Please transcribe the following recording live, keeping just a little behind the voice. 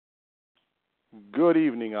Good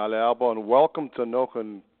evening, alle Alba, and welcome to noch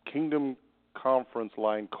een Kingdom Conference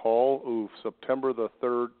Line call of September the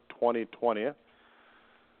 3rd, 2020.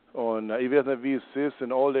 Und ich weiß nicht, wie es ist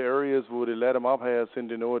in all the areas, wo die Leute abhängen sind,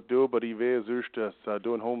 die know it do, but ich weiß erst, dass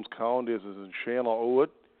du in Holmes County ist ein schöner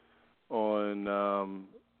Ort. Und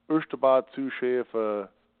erst einmal Zuschauer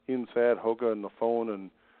inside hocken on the phone, und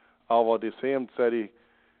aber die same Zeit,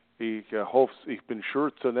 ich hoffe, ich bin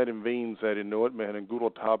sure zu nicht im Wien, sei die know it, wir haben ein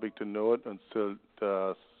guter Topic zu know it, und soll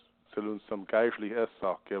uns some geistlich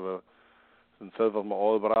Essach geben, und selber mal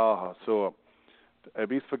all brauchen. So, ich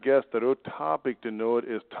habe vergessen, der Topic to know it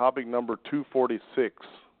is topic number 246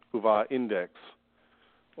 of our index.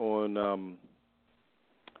 Und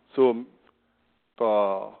so,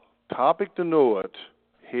 the topic to know it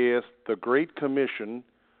has the Great Commission,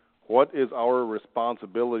 what is our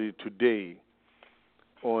responsibility today?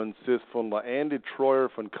 Und es ist von der Andy Troyer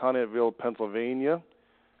von Conneautville, Pennsylvania.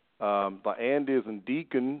 Der Andy ist ein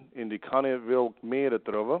Deacon in die Conneautville Gemeinde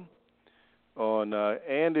drüber. Und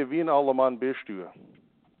Andy, wie ein alter Mann bist du?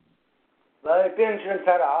 Well, ich bin schon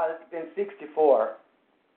sehr alt, ich bin 64.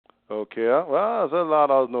 Okay, well, das ist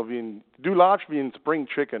laut noch wie ein, du latsch wie ein Spring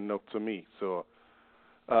Chicken noch zu mir. So,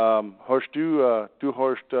 hast du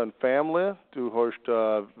hast eine Family, du hast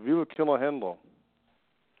wie viele Kinder Händler?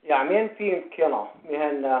 Ja, wir haben 5 Kinder. Wir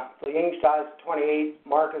haben, der jüngste ist 28,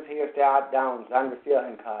 Marcus hier ist der Downs, under 4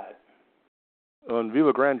 in Kyle. Und wie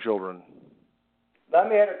viele Grandchildren? Bei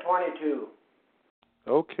mir hat 22.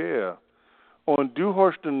 Okay. Und du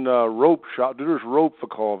hast einen Rope Shop, du hast Rope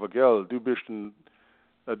verkaufen, gell? Du bist du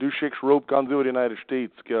schickst Rope ganz über die United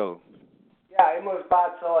States, gell? Ja, ich muss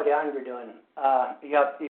bald so die andere tun. Ich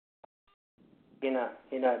bin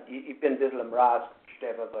ein bisschen im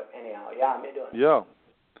Raststeffen, but anyhow, ja, wir tun. Ja.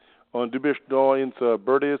 Und du bist da in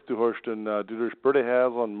Birdies, du hast Birdie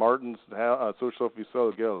Hazel und Martins, so wie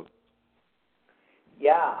so, gell?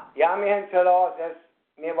 Ja, wir haben verloren,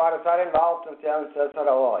 wir waren so involved und so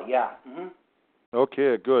auch, ja.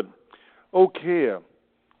 Okay, good. Okay.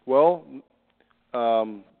 Well,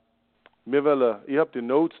 mir will, ich hab die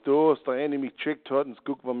Notes da, dass der Andy mich checkt hat und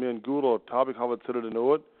guckt, wenn mir ein guter Topic haben zu der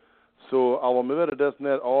Note. So, aber mir will das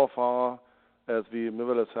nicht anfangen, als wir, mir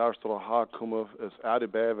will das erst daher kommen, als die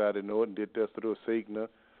Beiwerte Noten, die das da segnen,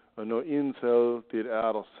 und nur Insel, die die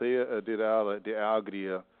Ärger,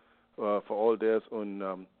 für all das,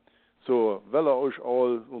 und, so, will euch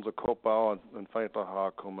all unser Kopf bauen und fein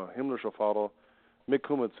daher kommen. Himmlischer Vater, wir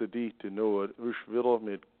kommen zu dir, die Not, ich wieder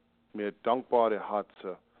mit dankbare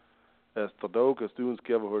Herzen. Es der Dank, dass du uns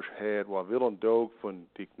gegeben hast, war wieder ein Dank von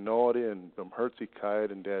der Gnade und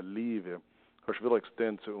Barmherzigkeit und der Liebe, hast wieder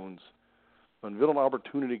extend zu uns. Und wieder eine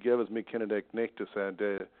Opportunity geben, dass wir können der Knechte sein,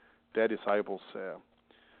 der Disciples sein.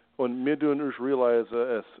 Und wir tun uns realise,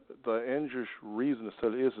 dass der einzige Reason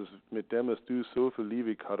ist, mit dem, dass du so viel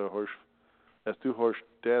Liebe gehabt hast, dass du hast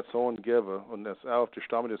der Sohn gegeben und es auf die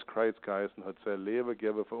Stamme des Kreuzes geheißen hat, sein Leben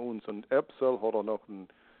gegeben für uns. Und Epsel hat noch ein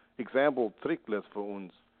Exempel zurückgelassen für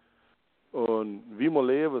uns. Und wie wir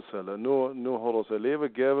leben sollen, nur hat er sein Leben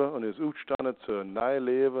gegeben und ist aufgestanden zu einem neuen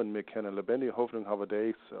Leben und wir können lebendige Hoffnung haben, der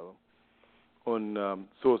ich soll. Und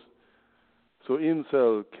so in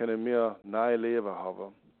soll können wir neue Leben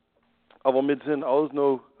haben. Aber wir sind auch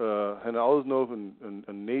noch, haben auch noch ein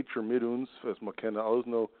Nature mit uns, was wir können auch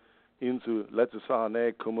noch in zu letzte Sachen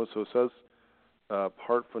näher kommen, so selbst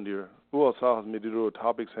part von der Ursachen mit den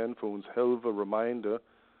Topics haben, für uns helfen, Reminder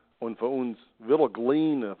und für uns wieder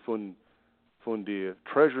gleinen von den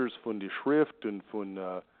Treasures, von der Schrift und von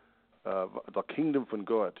der Kingdom von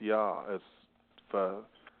Gott. Ja, es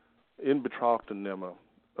in Betracht nehmen.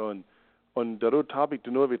 Und der Topic, du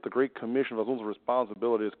nur with the Great Commission, was unsere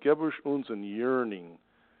Responsibility ist, gib uns ein Yearning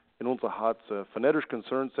in unser Herz, fanatisch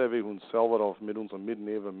concerned sein wir uns selber auf mit unserem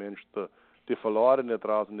Mitnehmen Mensch, die Verlorenen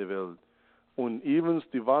draußen in der Welt. Und evens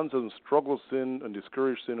die Wahnsinn Struggles sind und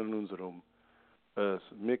discouraged sind in unserem. Es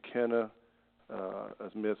wir kennen,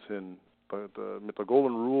 es wir sind mit der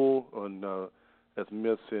Golden Rule und es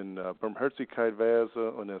wir sind Barmherzigkeit weisen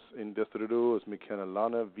und es in das Redo, es wir kennen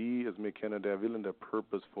lernen, wie es wir kennen der Willen, der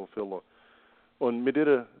Purpose fulfillen. Und mit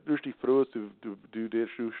dieser richtig froh, du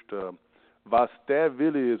tust, was der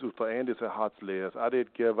Wille ist, auf der Ende des Herz leer.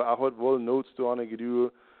 Ich gebe auch heute wohl Notes zu einer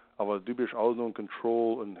Geduld, aber du bist auch noch in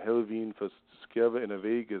Control und helfen, fürs Geben in der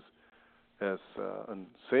Weg ist. Es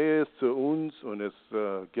sei es zu uns und es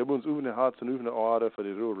gibt uns auf ein Herz und auf eine Order für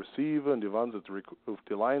die Receiver und die wollen auf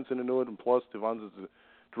die Lines in der Not und plus die wollen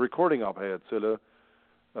die Recording abhört, sie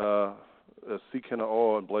können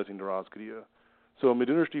auch ein Blessing daraus kriegen. So, mit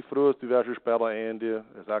denen die froh ist, du wirst später Ende,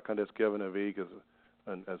 es kann das geben in der Weg, es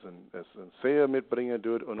ein Seher mitbringen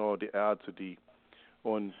dort und auch die Erde zu dir.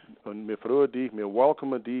 Und wir freuen dich, wir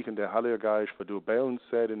welcomen dich in der Heilige Geist, weil du bei uns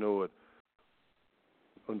seid in Not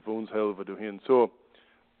und für uns helfen du hin. So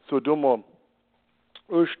dummer,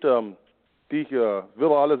 ich dich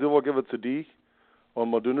will alles übergeben zu dich und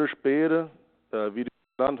wir tun nicht beten, wie du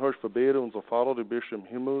genannt hast, für beten, unser Vater, du bist im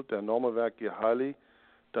Himmel, dein Name wird geheiligt,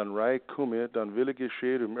 dein Reich komme, dein Wille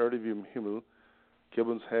geschehe im Erde wie im Himmel. Gib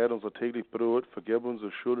uns, Herr, unser täglich Brot, vergib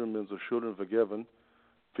unsere Schulden, wenn unsere Schulden vergeben.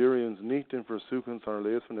 Führe uns nicht in Versuchung, sondern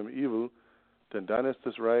lehre von dem Evil, denn dein ist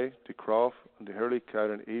das Reich, die Kraft und die Herrlichkeit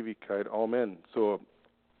und Ewigkeit. Amen. So,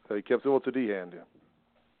 ich gebe es über zu dir, Andy.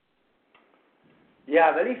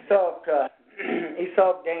 Ja, weil ich sag,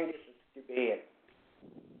 denke ich, das Gebet.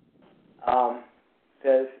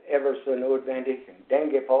 Das ist ever so notwendig. Und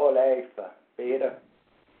denke vor leicht beten.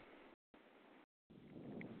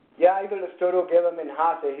 Ja, ich will das Todo geben, mein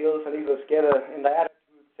Hase Hilfe, und ich will es geben in der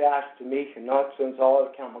Attitude zuerst zu mich und nicht zu uns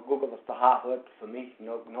alle. Kann man gucken, was der Hase hat für mich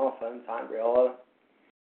und noch für uns andere alle.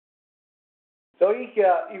 So, ich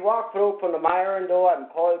war gefragt von der Meirin da, einen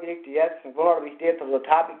Call gekriegt jetzt, und wenn ich das auf der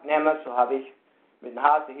Topic nehme, so habe ich mit dem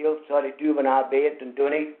Hase Hilfe, so habe ich drüber nachbeten und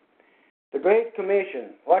tue ich. The Great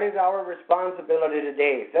Commission, what is our responsibility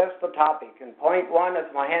today? That's the topic. And point one is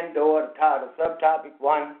my hand door, the title, subtopic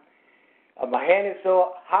one. My hand is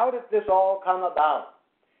so, how did this all come about?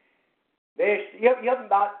 Ich habe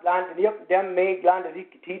gelandet, ich habe dem mehr gelandet, ich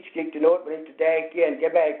geteacht gegen die Notwendig today gehen,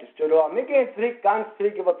 gebe ich das zu tun. Wir gehen zurück, ganz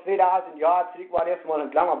zurück, über 2000 Jahre zurück, war das mal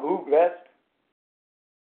ein langer Buch gewesen.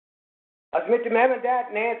 Als mit dem Mom und Dad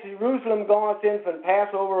näher zu Jerusalem gegangen sind für den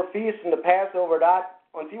Passover Feast und der Passover dort,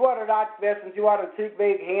 und sie waren dort gewesen, sie waren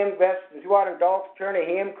Zugweg heim gewesen, sie waren Dog's Journey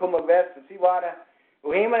heimgekommen gewesen, sie waren,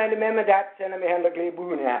 wohin wir in der Mom und Dad sind, wir haben da gleich Buch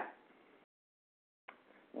gehabt.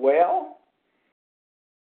 Well,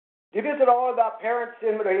 die wissen all about parents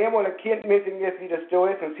sind mit daheim und ein Kind missing ist, wie das so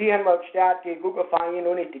ist. Und sie haben mal gestartet, die Google fangen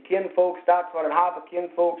und nicht die Kindfolks, das waren halbe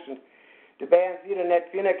Kindfolks und die Band sie dann nicht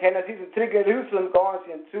finden können. Sie sind zurück in Jerusalem gegangen,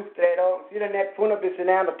 sie sind Zuchträder und sie dann nicht gefunden, bis sie in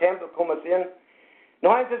den Tempel gekommen sind.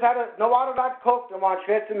 Noch war da geguckt und waren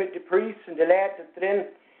Schwätze mit den Priests und die Leute drin.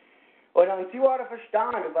 Und dann sie waren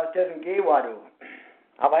verstanden, was das ein Geh war.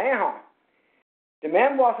 Aber die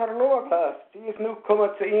Mann war es nur gelassen. Sie ist nur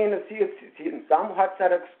gekommen zu ihnen und sie zusammen hat sie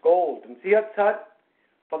gescolt. Und sie hat gesagt,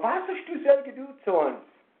 für was hast du selber getan zu uns?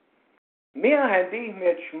 Wir haben dich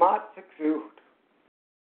mit Schmerzen gesucht.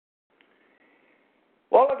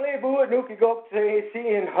 Well, a gleich boer nu geguckt zu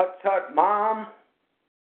sie und hat gesagt, Mom,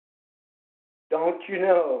 don't you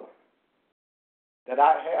know that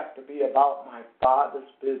I have to be about my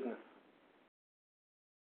Father's business?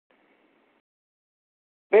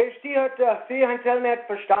 Sie haben es nicht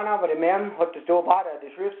verstanden, aber die Mom hat das so beide.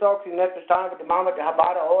 Die Schrift sagt, sie nicht verstanden, aber die Mama, die hat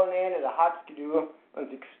beide alle nehmen, die hat es getan und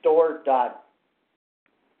sie gestort hat.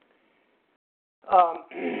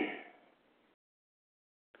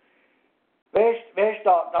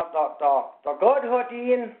 Der Gott hat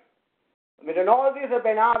ihn mit den all diesen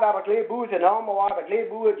Benamen, aber gleich Buße, Name war der gleich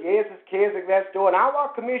Buße, Jesus, Käse gewesen, und er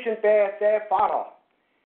war commissioned bei sein Vater.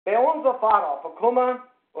 Bei unser Vater, verkommen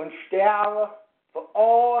und sterben für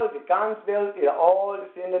all die ganze Welt, in all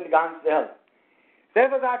die Sünden, die ganze Welt.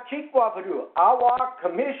 Das was er schick war für du. Er war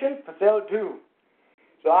commissioned für selber du.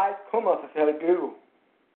 So er ist gekommen für selber du.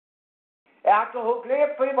 Er hat doch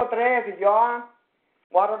gelebt für über 30 Jahre,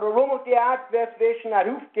 war er rum auf die Erde gewesen, er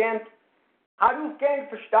aufgehend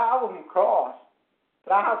verstorben auf dem Kreuz.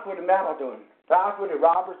 Das was die Männer tun. Das was die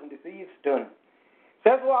Robbers und die Thieves tun.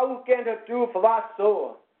 Das was er aufgehend hat tun, für was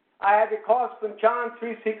so. Er hat gekostet von John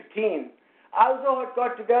 3,16. Also hat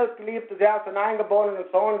Gott die Welt geliebt, dass er seinen eingeborenen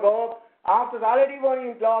Sohn gab, auf dass alle, die von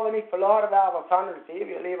ihm glauben, nicht verloren werden, sondern das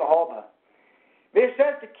ewige Leben haben. Wie ist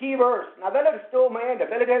das der Key Verse? Na, will das da meinen,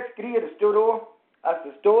 will das kriegen, das da, als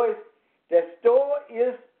das da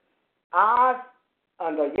ist, als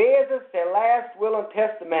under Jesus, der Last Will and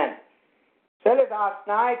Testament. Das ist das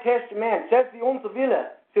Neue Testament, das ist unser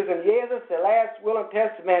Wille, das ist in Jesus, der Last Will and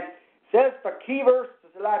Testament, das ist der Key Verse,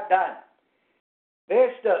 das ist like that.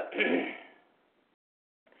 Weißt du,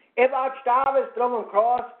 er starb drum am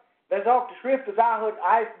Kreuz, wer sagt, die Schrift sagt,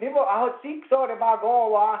 er hat sich gesagt, er war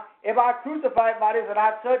gone war, er war crucified, war das, er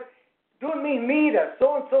hat gesagt, du mich wieder, so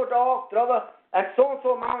und so Tag drüber, und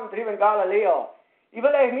so Mann drüben in Galileo. Ich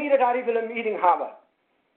will euch wieder, dass ich will ein Meeting haben.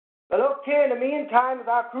 Well, okay, in the meantime, as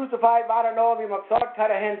I crucified, war er noch, wie man gesagt hat,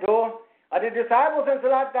 er hin da, and the disciples and so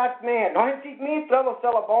that man, 90 Meter drüber,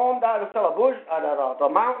 soll ein Baum da, soll ein Busch, oder der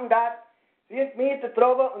Mountain da, 10 Meter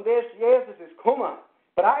drüber, und der Jesus ist gekommen.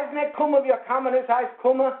 Aber er ist nicht gekommen, wie er gekommen ist, er ist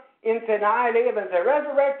gekommen in sein neues Leben, in sein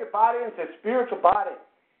resurrected body, in sein spiritual body.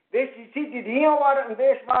 Weißt du, die hier war und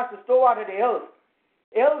weißt was, das da war die Hilfe.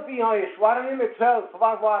 11 Jahre, waren nicht mehr 12,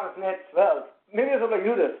 was war es nicht 12? Mir ist aber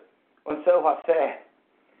Judas und so was sagt.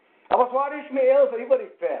 Aber es war nicht mehr 11,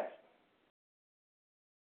 übrig fest.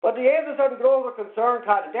 But Jesus had a grover concern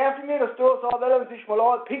gehabt. After me, the store saw Willem sich mal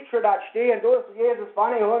all picture that stehen, da ist Jesus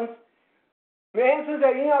von uns. Mir ensens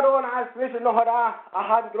der Jünger da und als wissen noch da,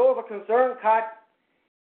 hat ein grover concern gehabt.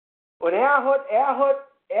 Und er hat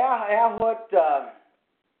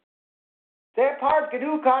sehr part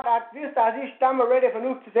genug gehabt, als wisst, als ich dann mal ready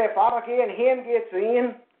genug zu sein, Vater gehen, heimgeht zu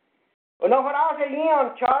ihm. Und noch hat auch der Jünger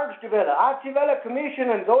in charge gewählt. Als sie will commission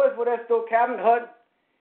und so ist, wo das so gehabt hat.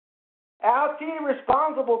 Hat sie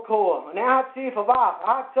responsible geholt und hat sie verwacht.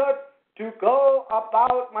 Hat gesagt, to go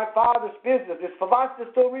about my father's business. Das für was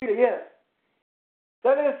das so really ist.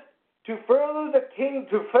 That is to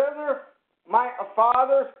further my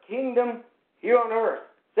father's kingdom here on earth.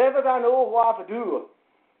 Das was I know what to do.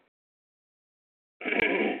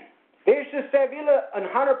 Weißt du, sehr viele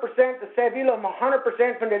 100%, sehr viele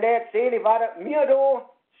 100% von der Leute sehen, die waren mir da,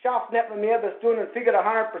 schafft nicht mehr bis tun und figure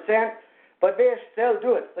 100%. But they still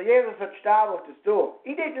do it. So Jesus hat gestorben auf das do.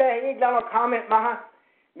 Ich did gleich noch Comment machen.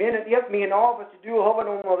 Mir nicht mir in Office zu do,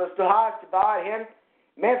 haben wir das zu Hause zu bauen hin.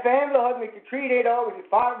 Meine Familie hat mich getreatet, als ich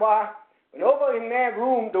Vater war. Und over in meinem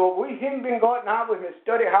Room, da, wo ich hin bin gegangen habe, wo ich mir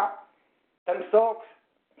study habe, dann sagst,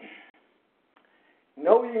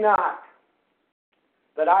 know ye not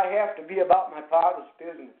that I have to be about my Father's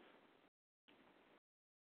business.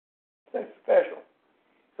 That's special.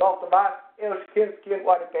 Talked about Kind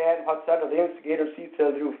what it bad, what sort of the instigator seat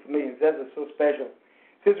tells you for me. That is so special.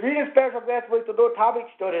 It's really special that's what the topic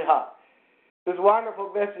study have. This wonderful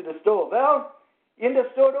best of the store. Well, in the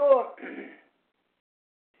store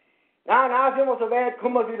now sind wir so weit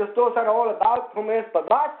gekommen, wie das Store all about gekommen ist, but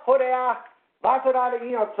was hat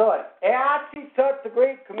ihn erzählt? Hat sich gesagt, the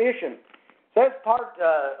Great Commission. That's part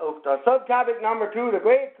of the subtopic number 2, the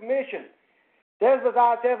Great Commission. Das was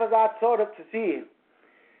I sort of to see.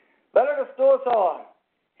 Well, the store saw,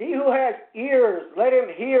 he who has ears, let him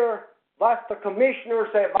hear what the commissioner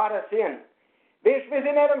said, what is in. Wir sind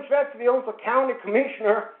nicht am Schwätzen wie unser County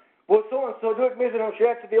Commissioner, wo so und so tut, wir sind am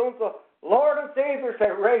Schwätzen wie unser Lord and Savior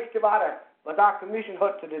said, recht geworden, was our commission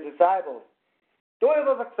hat to the disciples. Da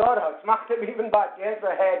was er gesagt hat, es macht ihm even bei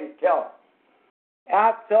Jenser head, ich tell.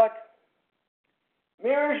 Hat gesagt,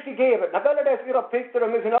 mir ist gegeben. Na, weil das wieder picture,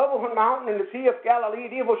 wir sind over on mountain in the Sea of Galilee,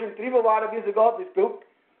 die wo schon drüber waren, wie sie Gott ist geguckt.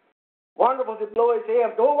 Wonderful to blow his hair.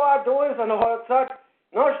 Da war da ist und er hat gesagt,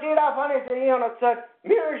 noch steht auf an ich sehe und er hat gesagt,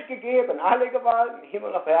 mir ist gegeben, alle Gewalt im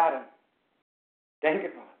Himmel auf Erden. Denke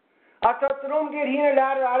mal. Er hat gesagt, darum geht hin und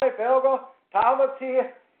lehrt alle Völker, tauft sie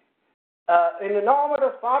in den Namen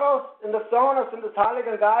des Vaters, in des Sohnes und des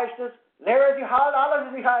Heiligen Geistes, lehre sie halt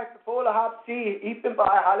alles, was ich euch befohlen habe, sie, ich bin bei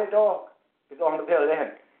euch alle Tag. Bis auch noch viel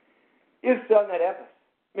lernen. Ist soll nicht etwas.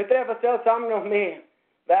 Wir treffen selbst zusammen noch mehr.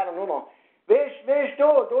 Werden nur noch. Weißt du,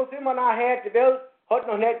 da sind wir nachher, die Welt hat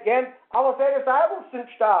noch nicht gern, aber seine Disciples sind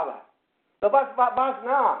gestorben. So was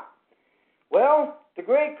nach? Well, the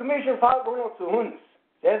Great Commission fällt nur noch zu uns.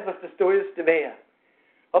 Das ist, was das da ist, wäre.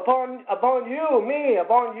 Upon you, me,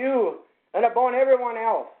 upon you, and upon everyone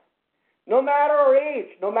else. No matter our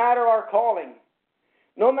age, no matter our calling,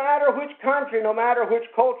 no matter which country, no matter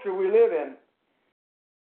which culture we live in.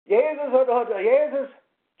 Jesus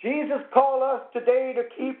called us today to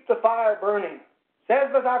keep the fire burning.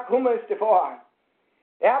 Says was auch kommen ist davor.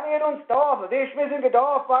 Wird uns taufen. Wir sind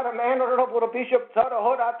getauft bei der Mann oder wo der Bischof gesagt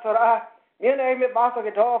hat, wir nehmen mit Wasser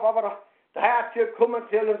getauft, aber der Herr hat gekommen,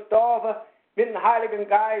 will uns taufen mit dem Heiligen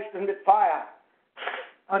Geist und mit Feuer.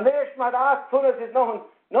 Und wer ist mal da gefunden, es ist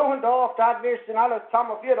noch ein Dorf, da hat wir sind alles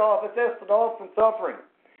zusammen 4 Dorf, es ist der Dorf von Suffering.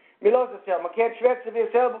 Wir lassen es ja, man kann schwätzen, wir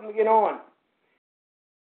selber gehen on.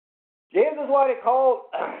 Jesus, what he called,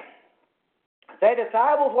 the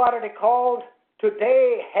disciples, what they called,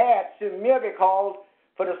 today had to be called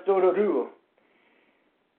for the story to do.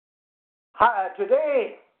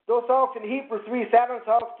 Today, those talks in Hebrews 3:7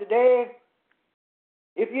 talks today,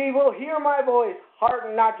 if ye will hear my voice,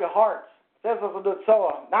 harden not your hearts. Says was the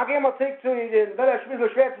so. Now gehen wir zurück zu den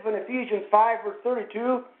Schwätzen von Ephesians 5 verse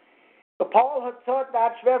 32. But Paul had taught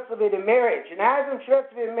that Schwätzen with the marriage. And as in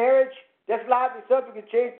Schwätzen with marriage, that's like the subject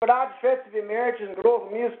change, but that Schwätzen with marriage is a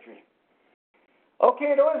growth mystery.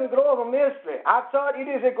 Okay, there is a growth mystery. I thought it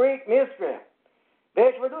is a great mystery.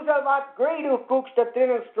 Weißt du, du sollst was great aufguckst, da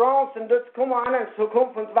drinnen Strongs und das kommen an und so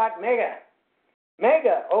kommt uns was mega.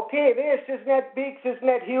 Mega, okay, weißt du, es ist nicht big, es ist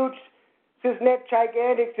nicht huge, es ist nicht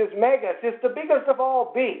gigantic, es ist mega. Es ist the biggest of all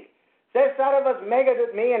big. Das ist was mega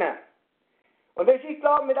das meinen. Und wenn ich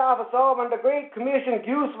glaube, mit der Versorgung, the Great Commission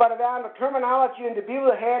gives what around the terminology in the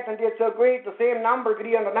Bible hat, and it's so great, the same number,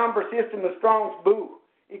 agree on the number system of Strong's book.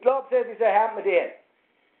 Ich glaube, das ist ein Herr mit dir.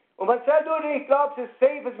 Und wenn du ich glaube, es ist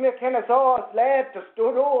safe, dass wir kennen so als Leib, das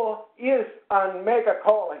du ist ein mega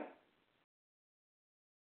calling.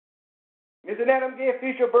 Wir sind nicht umgehen,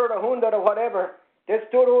 Fischer, Bird, oder Hund oder whatever. Das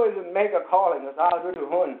du ist ein mega calling, das all du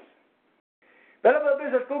Hund. Wenn wir ein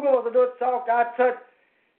bisschen gucken, was dort sagt, Gott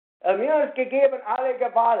sagt, mir ist gegeben alle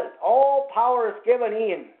Gewalt. All power is given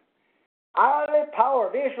ihm. Alle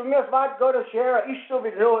power. Weißt du, mir ist was Gottes Schere, ich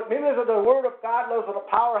sowieso. Mir müssen the word of God los, the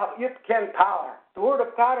power have it can power. The word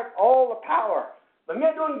of God has all the power. Wenn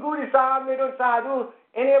wir tun gute Sachen, wir tun Sachen, du,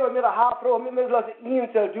 eine aber mit der Haarfrau, wir müssen lassen ihn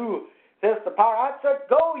soll du. Das ist the power. I said,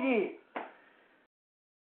 go ye.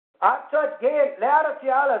 I said, gehen, lehret sie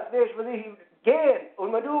alles, weißt du, gehen.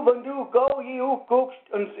 Und wenn du go ye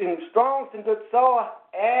guckst und in Strongs und dort so,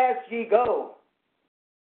 as ye go.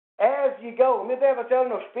 As you go, wir werden zelf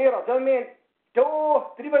noch später, sollen wir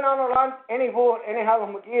da drüben an der Land, anywo, anyhow,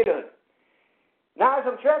 umgehen. Na,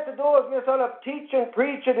 zum Schwester da, wir sollen teachen,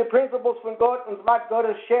 preachen, die Principles von Gott und was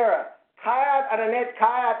Gottes Schere. Kajat oder nicht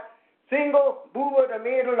Kajat, Single, Bube oder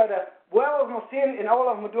Mädel oder wo wir sind, in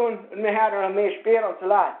alles wir tun und wir haben dann mehr später und so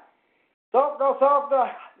leid. Sag doch,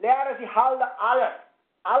 lehre sie halten alles.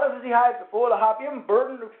 Alles, was sie halt befohlen haben, ihren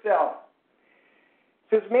Burden yourself.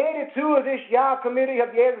 Fürs mehr dazu ist, ja, komm mit, ich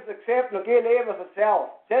habe Jesus akzeptiert und gehe leben für self.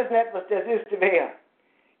 Das ist nicht, was das ist zu werden.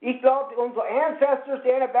 Ich glaube, unsere Ancestors, die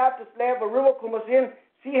in der Baptist leben, rübergekommen sind,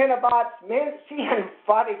 sie haben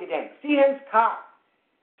Vater gedenkt. Sie haben es gehabt.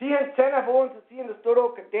 Sie haben 10 von uns, sie haben das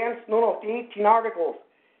dort gedacht, nur noch die 18 Articles.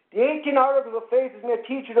 Die 18 Articles of Faith ist mir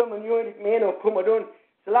teachen und unit mehr und kommen tun.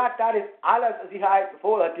 So das ist alles, was sie halt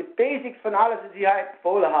befohlen hat. Die Basics von alles, was sie halt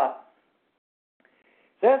befohlen hat.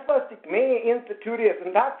 Das ist, was die Gemeinde-Institut ist.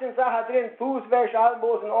 Und das sind Sachen drin, Fußwäsche,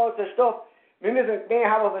 Almosen und all das Stoff. Wir müssen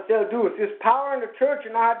mehr haben, was wir tun. Es ist Power in der Church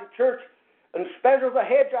und da hat die Church ein special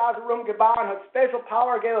Hedgehouse-Room gebaut und hat special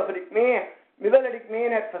Power gegeben für die Gemeinde. Wir wollen die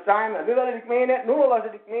Gemeinde nicht versäumen. Wir wollen die Gemeinde nicht nur, was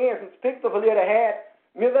die Gemeinde ist, ein Pickel von ihrer Head.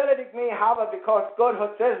 Wir wollen die Gemeinde haben, because Gott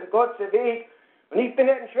hat gesagt, und Gott ist der Weg. Und ich bin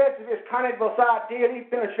nicht ein Schwätzer, ich kann nicht was sagen, ich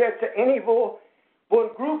bin ein Schwätzer irgendwo, wo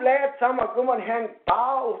ein Group Leute zusammenkommen und haben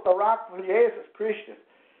Bau auf der Rock von Jesus Christus.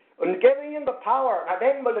 Und geben ihnen die Power. Und ich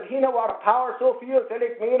denke mal, dass hier war die Power so viel, dass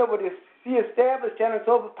ich meine, wo sie established haben und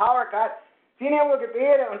so viel Power gehabt. Sie nehmen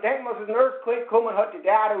Gebete und denken, dass es ein Earthquake kommen hat, die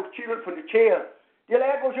Dade aufgeschüttelt von der Jail. Die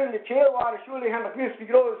Leute, die schon in der Jail waren, die Schule haben gewusst, wie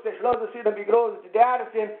groß die Schlösser sind und wie groß die Dade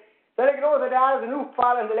sind. Die große Dade sind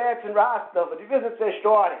aufgefallen, die Leute sind rausgelaufen. Die wissen es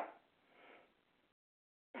Story.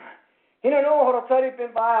 Hin und noch hat er gesagt, ich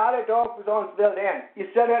bin bei alle Tage bis ans Weltende.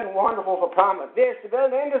 Ich sehe ein wonderful promise. Wer ist die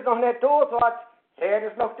Weltende ist noch nicht tot, so hat Herr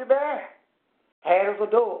ist noch dabei. Herr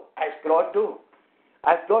ist da. Er ist gerade da.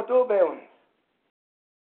 Er ist gerade da bei uns.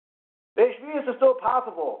 Weißt du, wie ist es so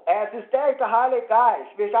possible? Es ist der Heilige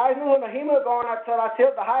Geist. Wie ich nur in den Himmel gehen, hat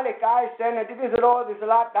erzählt, der Heilige Geist sein, und die wissen auch, wie sie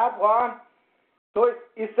das waren. So,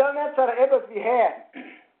 ich soll nicht sagen, etwas wie Herr.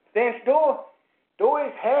 Denn da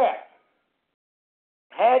ist Herr.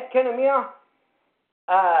 Herr können wir,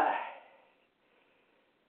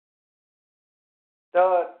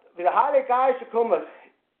 wie der Heilige Geist kommt,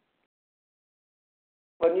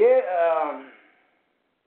 wenn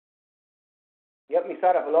ich habe mich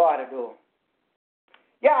selber verloren, du.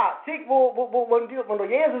 Ja, sieh, wenn der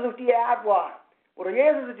Jesus auf die Erde war, wo der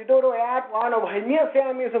Jesus auf die Erde war, aber wenn wir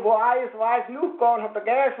sehen müssen, wo Eis Luft gehen, hat der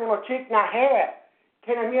Geist von der Schick nachher,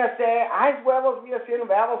 können wir sagen, eins, wer wir sind,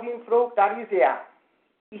 wer was ihn fragt, das ist er.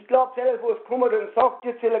 Ich glaube, selbst wo es kommt und sagt,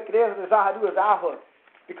 jetzt will die Sache, du es auch hast.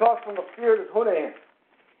 Because from the Spirit is honey in.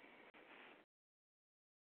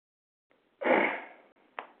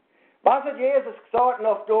 Was hat Jesus gesagt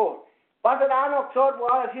noch da? Was hat er noch gesagt, wo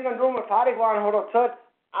alles hier und drüben fertig war, hat er gesagt,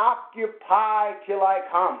 occupy till I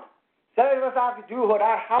come. Selbst was er getan hat,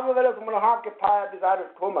 er haben will es um noch occupy, bis er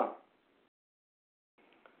das kommen.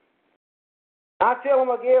 Erzähl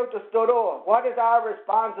mal, geht das da. What is our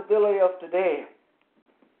responsibility of today?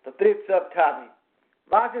 The 3rd subtopic.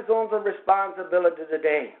 Was ist unsere Responsibility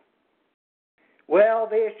today? Well,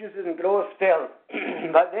 das ist ein großes Feld.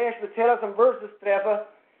 Weil das speziell zum Verses treffen,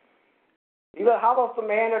 ich will haben aus dem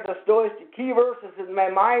Ende, dass da ist die Key Verses in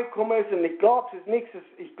mein Mind kommen ist, und ich glaube, es ist nichts,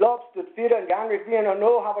 ich glaube, es wird wieder in die andere Bühne und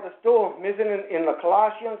noch haben das da. Wir sind in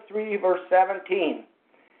Colossians 3, verse 17.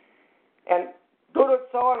 And do it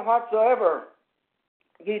so and whatsoever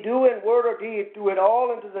ye do in word or deed, do it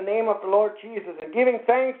all into the name of the Lord Jesus, and giving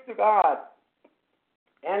thanks to God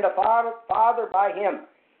and the Father by Him.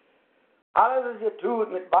 Alles, was ihr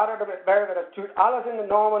tut, mit Vater damit Berge, das tut alles in den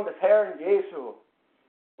Namen des Herrn Jesu.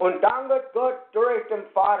 Und danket Gott durch den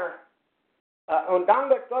Vater. Und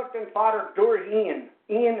danket Gott den Vater durch ihn.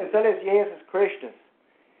 Ihn ist alles Jesus Christus.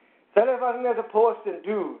 Zelfs was wir supposed to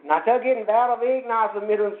do. Na, da geht ein wahrer Weg nach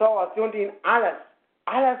mit uns so, sie und ihnen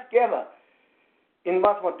alles geben. In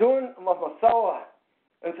was wir tun und was wir so.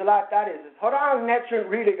 Und so like that is. Es hat auch nicht schon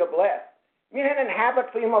really geblessed. Wir haben einen Habit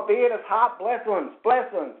für immer beten, das Hart, bless uns. Das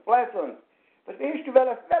weißt du,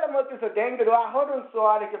 weil man so denken, du hat uns so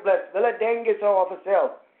alle geblesst, weil denken so auf sich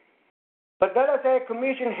selbst. Aber weil seine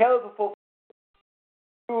Commission helfen für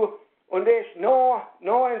und das ist nur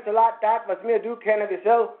in so like that, was wir tun können, wir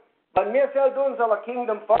selbst. But wir soll tun, soll der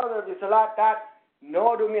Kingdom further, wie so like that,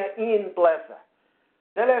 nur du mir ihn blessen.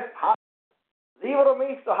 Das ist, lieber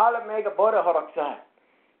mich, so halb mehr Gebote, hat gesagt.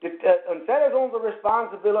 Und das ist unsere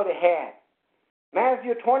responsibility here.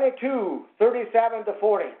 Matthew 22, 37 to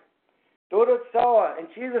 40. Do it so, and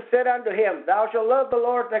Jesus said unto him, Thou shalt love the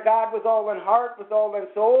Lord thy God with all thine heart, with all thine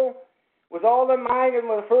soul, with all thy mind, and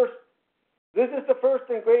with the first. This is the first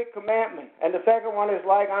and great commandment, and the second one is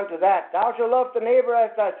like unto that. Thou shalt love the neighbor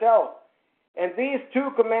as thyself. And these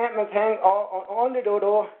two commandments hang on the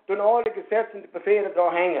door, doen all the Gesetze und die Befehle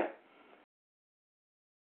da hängen.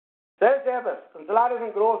 Das ist etwas, und das ist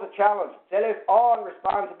ein großer Challenge. Das ist all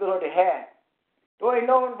responsibility here. Do I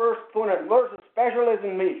know in verse 20, verse special is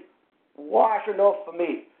in me. Wash enough for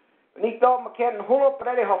me. Und ich glaube, man kann 100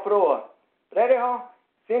 Prediger fragen. Prediger,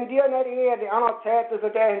 sind dir nicht eher die andere Zeit, dass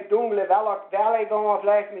der in dunkle Valley gehen,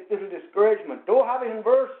 vielleicht mit ein bisschen Discouragement. Da habe ich einen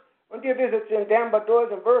Vers, und ihr wisst in dem, aber da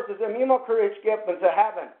ist ein Vers, das ihm immer Courage gibt, wenn sie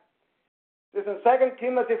haben. Das ist in 2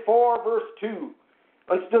 Timothy 4, Vers 2.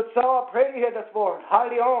 Und es tut so, predige das Wort,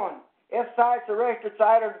 halte an. Es sei zur rechten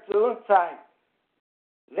Zeit oder zur Unzeit.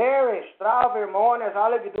 Lehre, strafe, ermahne, es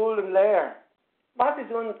alle Geduld und Lehre. Was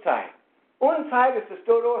ist Unzeit? Unzeit ist das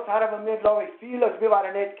Todos, hat aber mir, glaube ich, viel, als wir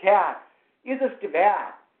waren nicht gehört. Ist es die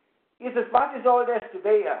Wert? Ist es, was ist all das zu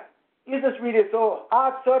wehren? Ist es wieder so,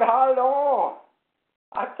 sagt halt an.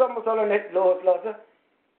 Man soll nicht loslassen.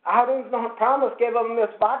 Hat uns noch ein Promise gegeben, aber wir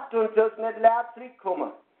es warten und es nicht leer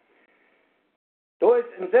zurückkommen. Das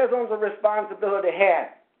ist unsere responsibility here.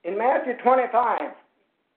 In Matthew 25,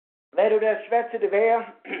 wenn du das schwätze die Wehr,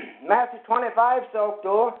 Matthew 25 sagt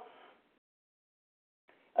du,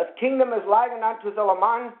 das Kingdom is likened unto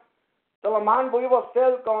Solomon, wo über das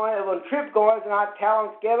Feld gehen, über einen Trip gehen, und hat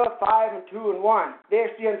Talents gegeben, 5 and 2 and 1. Der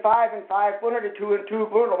stehen 5 and 5, 100 2 and 2,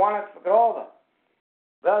 100 1 ist vergraben.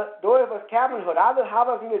 Weil, da etwas gegeben hat, alle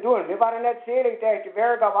haben es mir tun. Wir waren nicht selig, dass die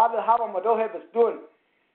Werke, aber alle haben wir doch etwas tun.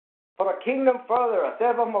 For the kingdom further,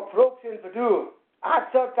 selber mal gefragt sind für du. I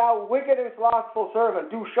said, thou wicked and slothful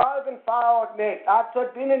servant, du shalt and far out make. I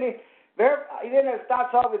said, binnen die, ich didn't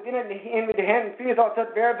start so, wir binnen die mit den Händen, viel so,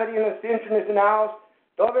 wer für die in der Finsternis hinaus,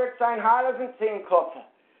 da wird sein Heiles in 10 Kopfen.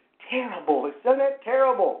 Terrible, it's still not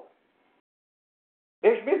terrible.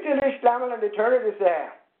 Ich will dir nicht lange in Eternity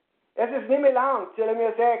sagen. Es ist nicht mehr lang, till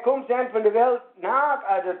mir sagen, komm, sind von der Welt nach,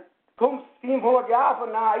 also, kommst 500 Jahre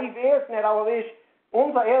von nach, ich weiß nicht, aber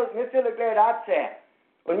unser Eltern, wir sollen gleich das sagen.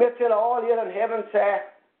 Und wir sollen alle hier in Heaven sein,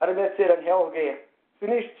 oder wir sollen in Hell gehen. Es sind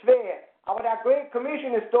nicht zwei. Aber der Great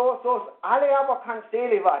Commission ist da, so dass alle aber kann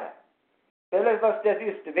selig werden. Das ist, was das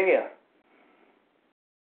ist, wer.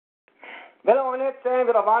 Will aber nicht sein,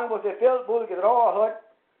 wie der Mann, wo sie viel wohl getragen hat.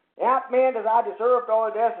 Hat meant dass I deserved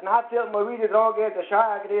all this, and I felt my really dran geht, der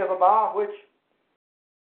Scheier geht auf Bach, which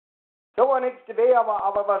so war nichts zu weh,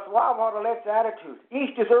 aber was war der letzte Attitude.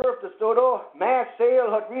 Ich deserve das da, mein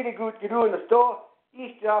Seel hat really gut getan, das da,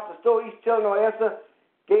 ich darf das da, ich soll noch essen,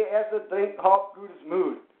 geh essen, trinken, hab gutes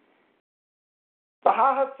Mut. Der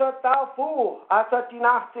Herr hat gesagt, da vor, als hat die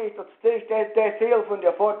Nachtsicht, das ist der Seel von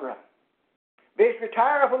der Vorder. Wir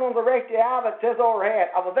retire von unserer rechten Arbeit, das ist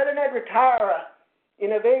alright, aber wenn er nicht retire, in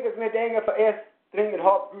der Weg ist mit Dingen für Essen, trinken,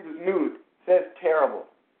 hab gutes Mut. Das ist terrible.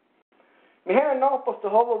 Wir haben noch was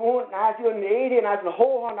zu haben gewohnt, als wir in Medien, als ein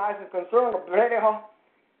Hohen, als ein Konzern, auf Brede haben.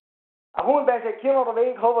 Ein Hund, bei sich Kinder der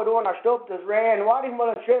Weg haben, da, und er stoppt das Rennen. Warte ich mal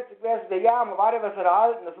ein Schätze gewesen, der Jahr, man warte, was er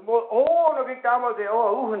erhalten. Das muss, da kriegt damals der,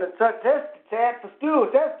 und das ist die Zeit für du,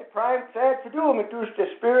 das ist die Prime Zeit für du, mit durch die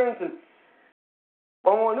Experience.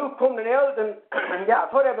 Wenn man nu kommt, den Eltern, ja,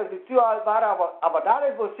 es hat etwas zu alt war, aber das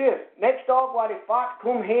ist, was es ist. Nächsten Tag war die Fahrt,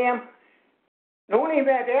 komm heim. Nun nicht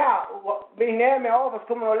mehr der, bin ich näher mehr auf, es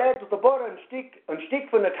kommt noch Leute auf der Boden, ein Stück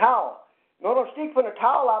von der Tau. Nur ein Stück von der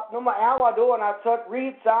Tau ab, Nummer 11 da, und hat gesagt,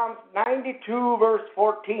 read Psalms 92, verse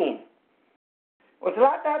 14. Und so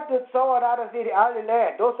hat das so, dass sie die alle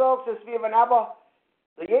lehrt. Da sagt es, wie wenn aber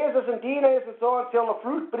Jesus und Diener ist es so, und soll eine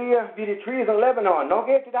Fruit bringen, wie die trees in Lebanon. Now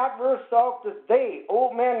geht to that verse, sagt es, they,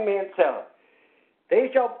 old men may sell.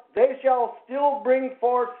 They shall still bring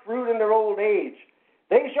forth fruit in their old age.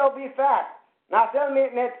 They shall be fat. Now, soll mir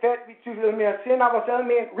nicht fett wie zu viel mehr sind, aber soll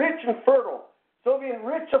mir rich and fertile. So wie ein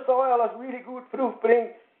richer Soil, das really gut Frucht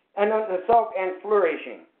bringt, and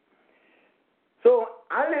flourishing. Så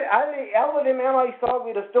alle de mænd, I så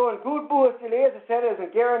ved der stå en god bog til læse, så er det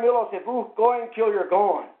som Gary Miller's bog, Going Till You're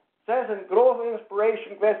Gone. Så er det en groß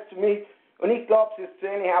inspiration quest til mig, og ich glaube, es ist zu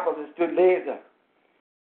Ende, aber es ist zu lesen.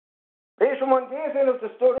 Weißt du, man geht in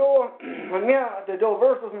das stod da, und mir, der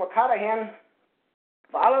verses, man kann dahin,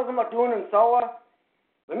 for alles, was man tun und sauer,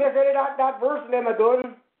 wenn mir sagt, das Vers, wenn wir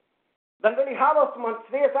tun, dann will ich haben, dass man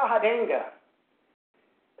zwei Sachen denken.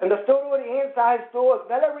 Und das stod da, die eine Sache stod,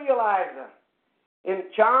 will er realize,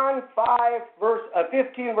 in John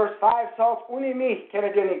 15, verse 5, sagt, ohne mich kann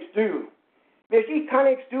er dir nichts tun. Weißt du, ich kann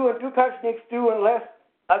nichts tun, und du kannst nichts tun, unless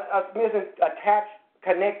wir sind attached,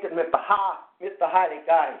 connected mit der Heiligen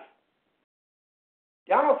Geist.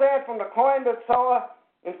 The Bible said from the coin that saw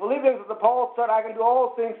in Philippians that Paul said, I can do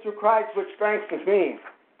all things through Christ which strengthens me.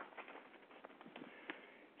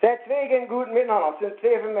 That's zwei gehen gut miteinander, sind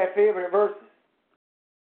zwei von my favorite verses.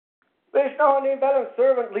 Weißt du, und ich will ein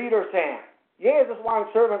servant leader sein. Jesus war ein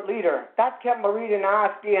servant leader. Das kann man reading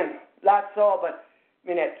nachgehen, lots of, but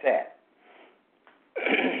mir nicht sagen.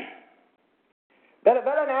 Will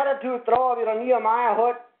ein attitude drauf, wie der Nehemiah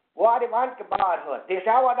hat, wo er die Wand gebaut hat. Die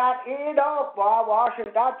schauen das jeden Tag, wo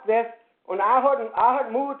schon das ist. Und er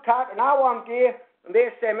hat Mut gehabt, und er war am Gehen, und wer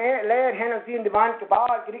ist der Lehrer, haben sie in die Wand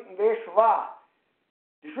gebaut, kriegt ein wer es war.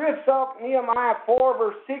 Die Schrift sagt, Nehemiah 4,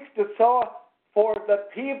 verse 6, das so, for the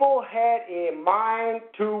people had a mind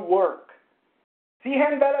to work. Sie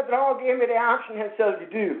haben dran gehen mit der Action, haben sie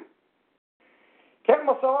tun. Kennt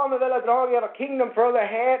man sagen, wir wollen dran gehen, der Kingdom further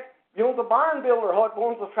ahead, wie unser Barnbuilder hat, wo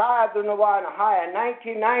unser Schreiber in der High in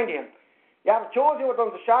 1990. Ja, der Josie hat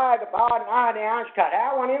unser Schreiber gebaut, und er hat die Angst gehabt.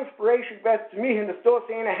 Er war eine Inspiration zu mir, in der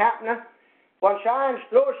Stoßszene happening, wenn Schein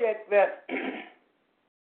Strohschett wird.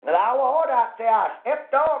 Weil er war auch das zuerst. 11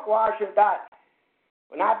 Tage war schon das.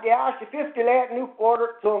 Und hat die erste 50 Leute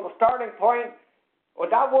aufgefordert zu unserem Starting Point.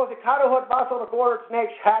 Und da, wo sie gerade hat, was er gefordert,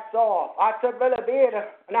 zunächst hats off. Er hat gesagt, will er beten.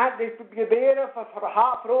 Und er hat die gebeten für die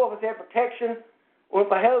Haarfrau, für seine Protection und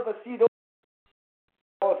für Hilfe, sie durch.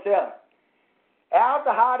 Er hat die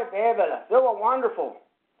Haare bewillen. So war wonderful.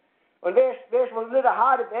 Und wer was nicht die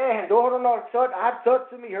Haare bewillen, da hat er noch gesagt, er hat gesagt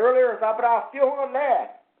zu mir earlier, es aber auch 400 Leute.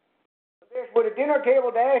 Wo der Dinner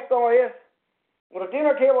Table da ist, wo der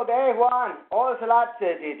Dinner Table da waren, alles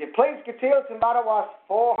Leute, die Plates gezählt sind, war was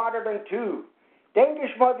 402. Denke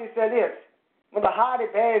ich mal, wie es ist. Und der Haare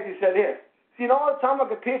da ist, wie es ist. Sie sind alle zusammen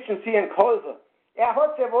gepitcht und sie in Kolse. Er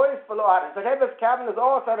hat sein Voice verloren. So hat das Cabin das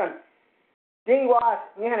auch so ein Ding was,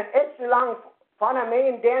 wir haben extra lang von einem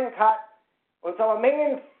Main den gehabt, und so ein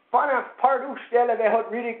Main von einem paar Durchstellen, der hat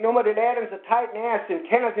richtig genommen, die Leute so tight nass sind,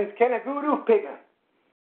 können gut aufpicken.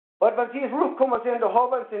 Aber wenn sie ins Ruf kommen sind, da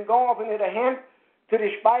haben sie gegangen in der Hand zu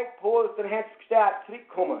den Spikepoles, dann haben sie gestärkt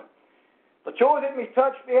zurückgekommen. Der Joe hat mich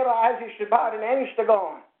Zeit später, als ich bei den Englischen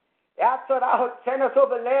gegangen. Er hat gesagt, er hat Zähne so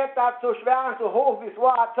belebt, er hat so schwer und so hoch wie es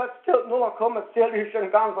war, er hat gesagt, still nur kommen, still ist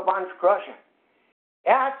schon ganz auf einen crushen.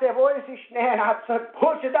 Er hat sehr wohl sich schnell, er hat gesagt,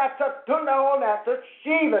 push it, er hat gesagt, turn the hole, er hat gesagt,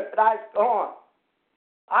 schiebe it, er ist gone.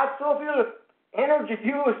 Er hat so viel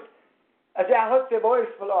Energy used, als er hat sehr wohl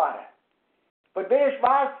verloren. Aber weißt du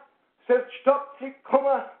was? Es stoppt sich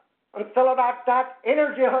kommen und so that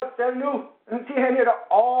energy hat er nu und sie haben ja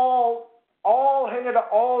all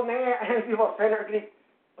näher und sie was Energie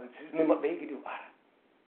und sie ist nicht mehr weggeduht.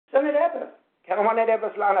 Das ist nicht etwas. Kann man nicht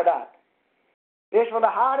etwas lernen da. Weißt du, wenn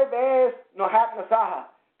der Haare da ist, noch hat eine Sache.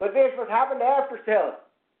 Aber weißt du, was happened after still?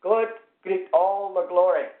 God kriegt all the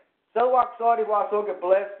glory. So was gesagt, ich war so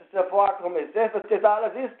geblesst, dass er vorgekommen ist. Das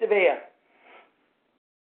alles ist gewesen.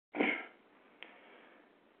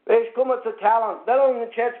 Ich komme zu Talents. Wel in de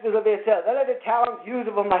church wie we said. Wel the talents use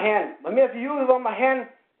of my hand. When we use of my hand,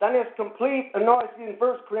 then it's complete. And now it's in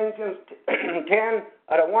 1 Corinthians 10,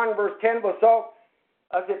 out of 1 verse 10, but so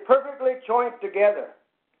as it perfectly joined together.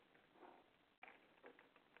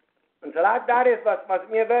 Und so das ist, was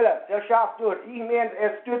wir wollen. Das schafft durch. Ich meine,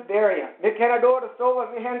 es tut variant. Wir kennen dort so,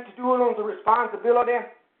 was wir haben zu tun, unsere responsibility.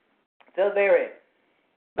 Das variant.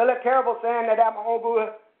 Will er careful sein, dass er auch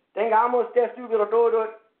gut denkt, ich muss das tun, wieder tun.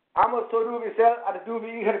 I must so do myself, I do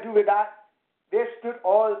me, you do with that. This stood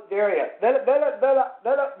all various. Will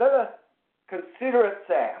consider it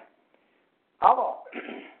say. Aber,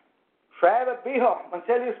 schreibe Bücher, man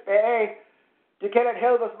soll es bei die können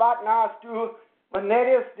helfen, was nach du, man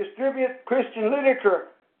nicht distribute Christian literature,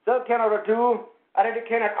 so kann er tun, oder die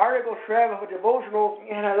können Artikel schreiben für Devotionals,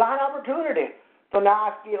 you have a lot of opportunity to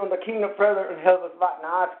nachgehen und the kingdom further und helfen, was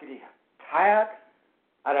nachgehen. Tired,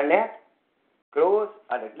 oder nicht? Groß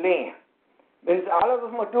oder klein. Wenn es alles,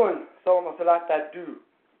 was wir tun, so man soll das tun.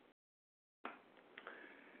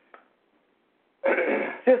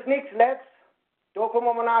 Es ist nichts Letztes. Da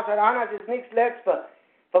kommen wir nachher an, es ist nichts Letztes,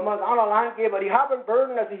 wenn man es an Land geben. Aber ich habe einen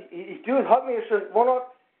Burden, dass ich tue, es hat mich schon gewundert,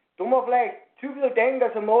 du musst vielleicht zu viel denken,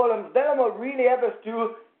 dass ich mal, und wenn ich mal really etwas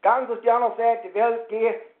tue, ganz auf die andere Seite der Welt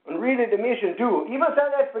gehe und really die Mission tue. Ich will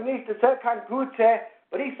sagen, das für nicht, das soll kein gut sein,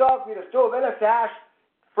 aber ich sage, wie das da, weil er sagt,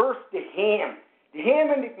 first die Heim. Die Heim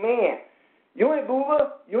und die Gemeinde. Junge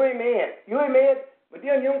Bube, junge Mäd, wenn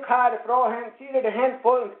die einen jungen Kerl, die Frau haben, zieh dir die Hände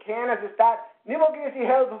voll und kennen, es ist das, niemand geht sie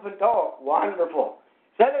helfen von Tag. Wonderful.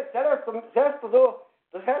 Das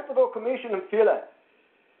hast du da Commission empfehlen.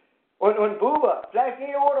 Und Bube, vielleicht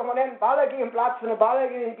jede Woche, wenn den Baller gehen, Platz für eine Baller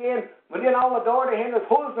gehen, wenn die auch da die Hände das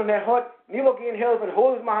Holz und der hat, niemand gehen helfen,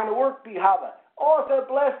 Holz machen, eine Workbee haben. Oh, so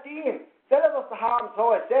blessed ihn. Selber was zu haben,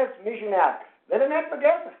 so ist das Missionär. Let nicht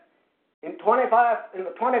vergessen. In the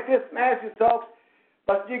 25th Matthew talks,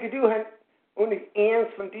 was die getan haben, und ich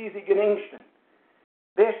eins von diesen Geringsten.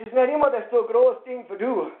 Das ist nicht immer das so große Ding für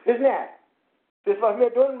du. Das ist nicht. Das, was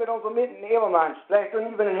wir tun mit unserem Mitten-Ebermann, vielleicht auch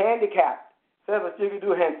nicht mit einem Handicap. Das, was die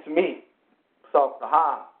getan haben zu mir, sagt der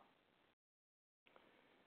Herr.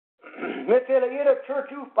 Wir zählen jede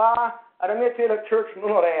Church aufbauen, oder wir zählen Church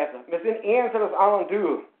nur reisen. Wir sind eins das anderen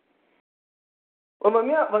du. Und wenn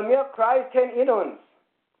wir Christ haben in uns,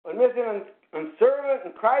 und wir sind ein Servant,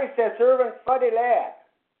 und Christ ist Servant für die Leute,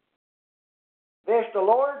 dass der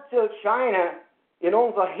Lord soll scheinen in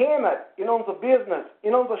unser Heimat, in unser Business,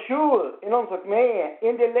 in unserer Schule, in unserer Gemeinde,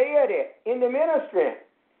 in der Lehre, in der Ministry.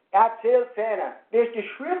 Erzählt seiner, dass die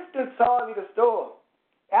Schriften sagen, wie das da.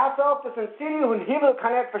 Sagt, dass ein City und Himmel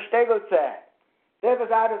kann nicht versteckelt sein. Das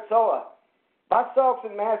ist auch das so. Was sagt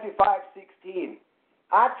in Matthew 5:16?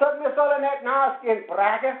 Sagt, wir sollen nicht nachstehen,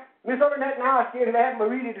 Brage. Wir sollen nicht nachstehen, werden wir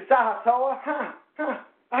really die Sache so.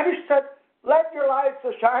 I just said, let your light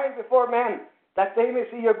so shine before men, that they may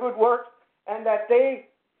see your good works, and that they,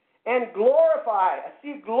 and glorify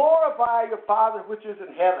your Father which is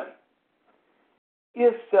in heaven.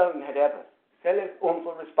 Ihr sollt nicht etwas. Das ist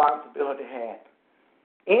unsere Responsibility haben.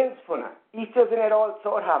 Eins von uns. Ich soll sie nicht alle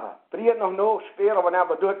Zeit haben. Briet noch später,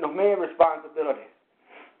 aber dort noch mehr Responsibility.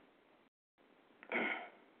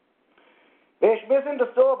 Wir sind das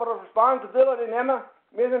so für Responsibility nehmen.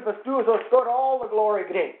 Wir sind das so, dass Gott all the glory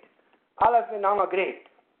kriegt. Alles miteinander kriegt.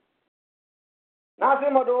 Now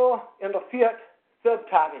sind wir da in der 4th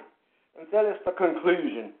Subtopic. Und das ist die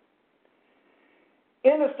Conclusion.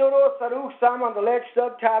 In der Story zurück zusammen der letzte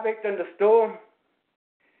Subtopic, in der Story.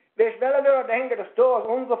 Wir wollen wieder denken, dass da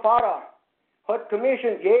unser Vater hat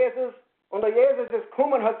commissioned Jesus, und der Jesus ist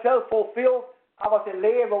gekommen, hat selbst fulfilled, aber sein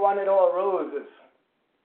Leben war nicht all roses.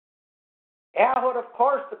 Hat, of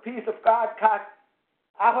course, the peace of God cut.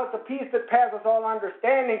 Hat the peace that passes all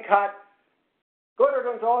understanding cut. Gott hat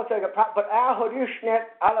uns all gebracht, but hat nicht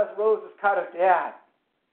alles roses cut auf der Erde.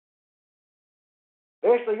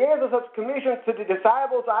 Weißt du, Jesus hat commissioned to the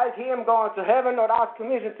disciples, als him going to heaven, or as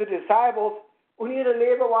commissioned to the disciples, und ihre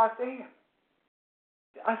Leben war sehr.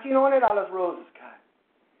 Ich sehe noch nicht alles roses cut.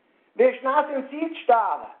 Wir schnappen in Seed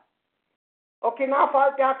sterben. Okay, now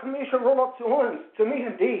fällt der Commission runter zu uns, zu mir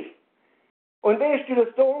und dich. Und weißt du,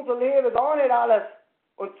 dass unser Leben ist auch nicht alles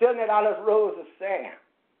und soll nicht alles Roses sein.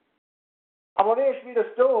 Aber weißt du, wie das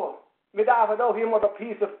da? Wir dürfen auch immer the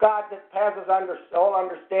peace of God that passes all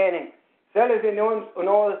understanding. Soll es in uns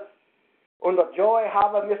und der Joy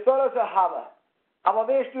haben, wir sollen es haben. Aber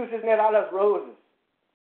weißt du, es ist nicht alles Roses.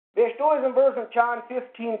 Weißt du, in Vers John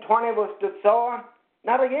 15:20 was das so?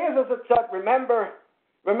 Now the Jesus had said, remember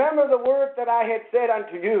the word that I had said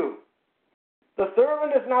unto you. The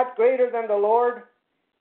servant is not greater than the Lord.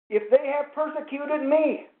 If they have persecuted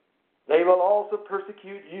me, they will also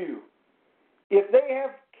persecute you. If they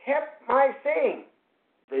have kept my saying,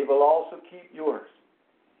 they will also keep yours.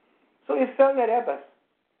 So ich soll nicht etwas.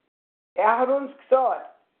 Hat uns gesagt,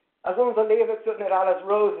 als unser Leben wird nicht alles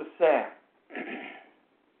Roses sein.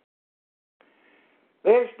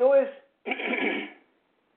 Weißt du, ist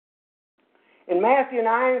in Matthew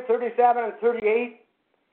 9:37 and 38,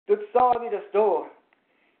 du sagst, wie das da.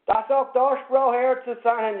 Da sagt der Sprach zu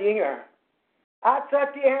seinen Jüngern.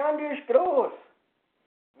 Sagt, die Hand ist groß.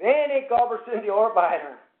 Wenig aber sind die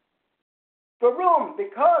Arbeiter. Warum?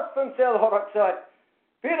 Because von selber hat gesagt,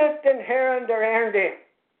 bittet den Herrn der Ernte.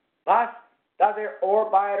 Was? Dass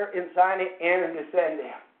Arbeiter in seine Ernte sende.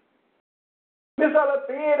 Wir sollen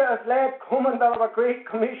beten, als Leute kommen, that a great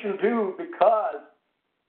commission do, because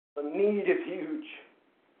the need is huge.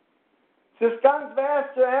 Es ist ganz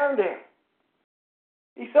was zu Ernte.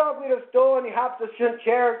 Ich sage, wie das da, und ich habe das schon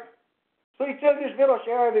shared. So ich will nicht wieder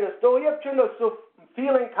share, wie das da. Ich habe schon das so ein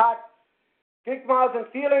Feeling gehabt. Krieg mal so ein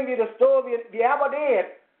Feeling, wie das da, wie aber das.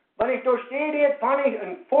 Wenn ich da stehe, fand ich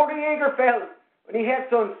ein 40-Jäger-Feld, Und ich hätte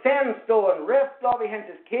so einen Sens da, einen Riff, glaube ich,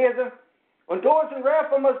 hinter das Käse. Und da ist ein Riff,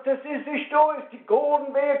 das ist die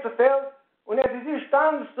golden Weg zu Feld. Und es ist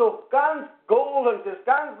ganz so, ganz golden, das ist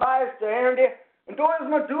ganz weiß zu Ende. Und da ist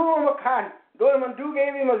man tun, wie man kann. Da ist man tun,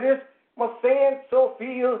 wie man ist. Man sehnt so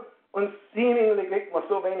viel und seemingly kriegt man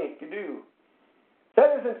so wenig zu tun.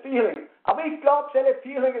 Das ist ein Feeling. Aber ich glaube, das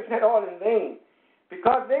Feeling ist nicht all in vain.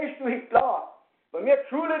 Because weißt du, ich glaube, wenn wir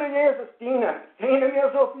truly den Jesus dienen, sehnen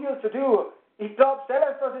wir so viel zu tun. Ich glaube,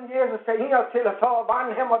 selbst was in Jesus dahin erzählt, so,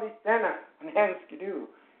 wann haben wir dich denn und haben es getan.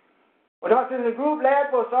 Und das ist eine Gruppe Leute,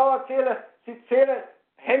 die so erzählen, sie erzählen,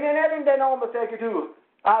 haben wir nicht in den Namen das getan.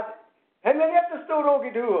 Haben wir nicht das da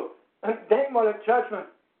getan. Und denk mal in Judgment,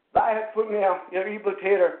 wer hat von mir, ihr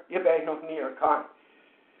Übeltäter, ihr werdet noch nie erkannt.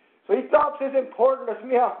 So ich glaube, es ist important, dass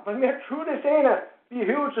wir, wenn wir truly sehen, wie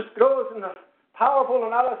huge, das groß und das powerful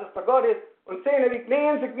und alles, was bei Gott ist, und sehen, wie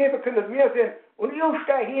klein significant das wir sind, und ich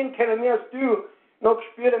stehe hin, können wir es tun, noch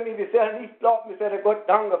spüren wir selber nicht glauben, wir werden Gott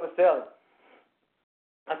danken für selber.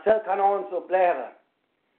 Das selber kann uns so bleiben.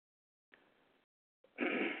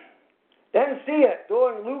 Dann sieht, da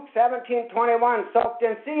in Luke 17:21 sagt,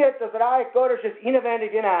 dann sieht, das Reich Gottes ist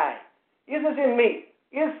inwendig in euch. Ist es in mir?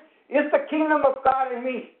 Is the kingdom of God in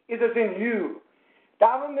me? Is it in you?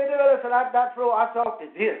 Daarom willen we eens dat vrouw sagt,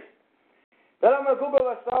 het is. Willen we gucken,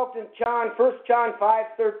 was sagt in 1 John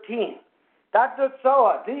 5:13. That does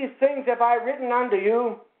so. These things have I written unto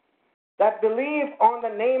you, that believe on the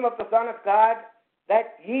name of the Son of God,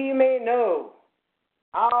 that ye may know.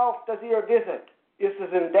 How does your visit? Is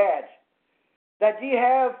it in that? That ye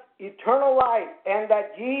have eternal life, and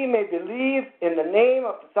that ye may believe in the name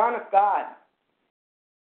of the Son of God.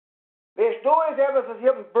 Wer sto ist etwas, als ich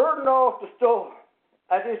habe einen Burden auf der Sto.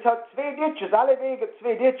 Also es hat 2 Ditches, alle Wege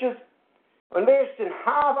 2 Ditches. Und wer ist ein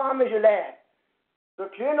haarwarmische Leid. So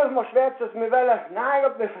schön, dass man schwätzt, dass wir wollen,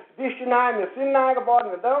 nein, wir wischen nein, wir sind nein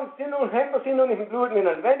geworden, wir sind und haben wir sind noch nicht im Blut, mit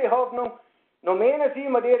einer Wende Hoffnung. Noch mehr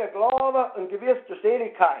sehen wir der Glaube und gewisse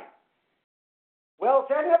Seligkeit. Well,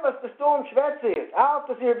 das ist nicht, was der Sturm schwätzt ist. Auch,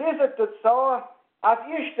 dass ihr wisst, dass so, als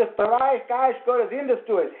ich das Bereich Geist Gottes in das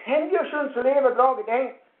tue. Haben wir schon zu Leben dran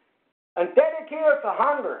gedenkt? And dedicated to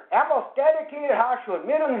hunger. Etwas dedicated hast schon.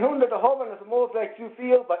 Wir sind Hunderte haben, das ist vielleicht zu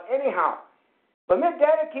viel, but anyhow. Wenn wir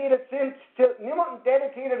dedicated sind, till niemanden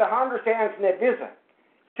dedicated to hunger sein, nicht wissen.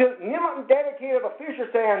 Till niemanden dedicated to Fischer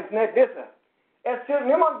sein, nicht wissen. Es till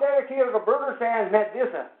niemanden dedicated to Burger sein, nicht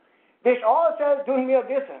wissen. Das alles tun wir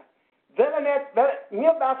wissen. Wir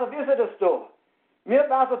besser wissen das doch. Wir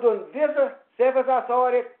besser tun wissen, selber das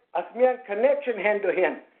heute, als wir eine Connection haben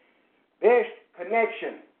dahin. Das ist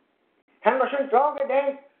Connection. Haben wir schon dran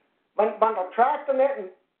gedacht, when the tractor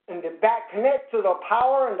net and the back connect to the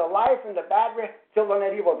power and the life and the battery till wir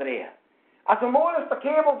nicht überdrehen. Also mal ist der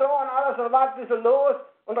Kabel da und alles und was ist los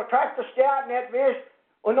und der Traktor steht nicht wischt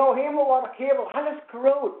und noch immer war der Kabel alles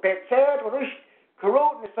korrot. Bezahlt, ruhig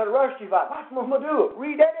korrot und ist der Rösti war. Was muss man tun?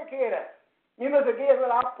 Rededicate. Wir müssen gehen,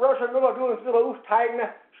 will abbruschen, nur tun und wieder aufteilen,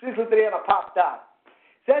 Schlüssel drehen und pappt da.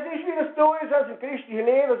 Das ist wie das so ist, als ein christliches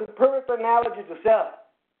Leben, das ist eine perfect analogy to self.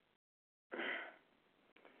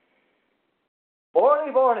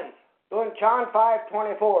 Wahrlich, so in John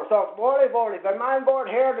 5:24 sagt, wahrlich, wenn mein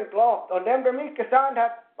Wort hört und glaubt und dem, der mich gesandt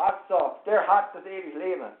hat, was sagt, der hat das ewige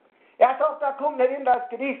Leben. Er sagt, da kommt nicht in das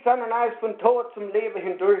Gericht, sondern er ist von Tod zum Leben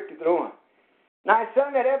hindurchgedrungen. Nein, es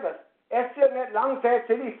soll nicht etwas. Es soll nicht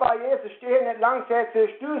langsätzlich, ich war Jesus stehen, nicht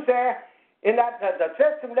langsätzlich, du sei, in das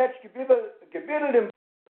zum letzten gebildet im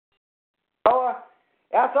Bauer.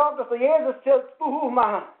 Er sagt, dass der Jesus das Buch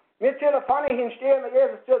machen. Wir sollen vorne hinstehen, und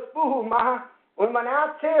Jesus das Buch machen. Und man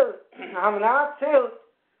erzählt,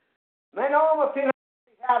 mein Name findet,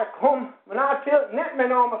 dass ich komme. Man erzählt nicht, mein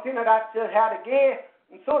Name findet, dass ich gehe.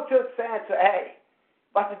 Und so tut es sein zu euch.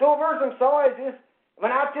 Was die Doversen so ist,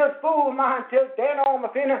 man erzählt das Buch machen, till der Name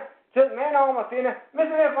findet, till mein Name findet,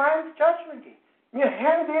 müssen wir auf ein Judgment gehen. Wir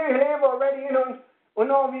haben die Leben already in uns. Und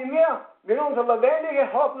noch wie wir, mit unserer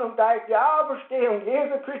lebendigen Hoffnung, da ich die Auferstehung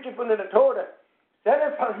Jesu Christi von den Toten,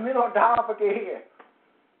 selbst was wir noch da vergehen,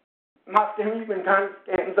 macht den lieben ganz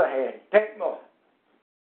Gänsehaut. Denk mal.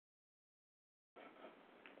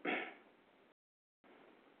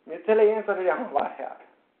 Wir erzählen uns, die haben was Herr.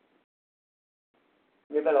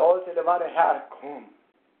 Wir wollen alles, was der Herr kommt.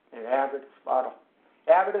 Er wird das Vater.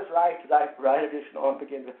 Er wird das Reich bereitet ist und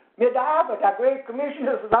beginnt. Wir da, der Great Commission,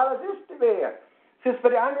 das ist alles ist die Wehr. Es ist für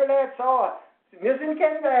die anderen Leute so. Wir sind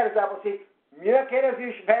keine Werte, aber wir kennen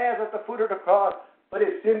sich schwer at the foot of the cross, but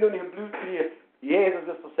es sind und im Blut fließt. Jesus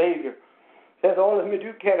ist der Savior. Das ist alles, wir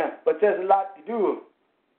do kennen, but there's a lot to do.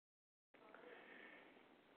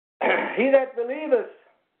 He that believeth,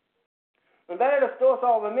 Und weil das so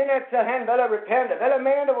so, wenn wir nicht zu haben, weil repenten, weil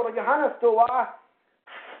meinen, wo der Johannes da war,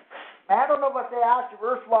 I don't know what the last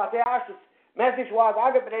verse was, the last message was,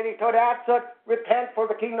 I gepredigt hat, er said, repent for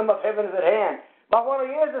the kingdom of heaven is at hand. But what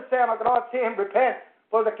Jesus said, I cannot say him, repent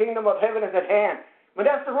for the kingdom of heaven is at hand. Men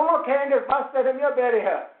das der Runde kennt, das was der mir berge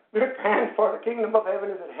her. Repent for the kingdom of heaven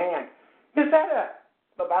is at hand. Das sagt er.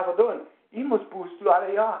 Was er tun? Ich muss Buß tun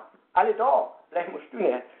alle Jahr. Alle Tag. Vielleicht musst du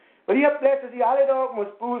nicht. Aber ich habe Plätze, die alle Tag muss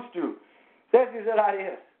Buß tun. Das ist das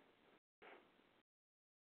alles.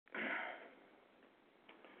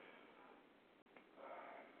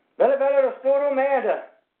 Well, the story matter.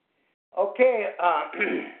 Okay,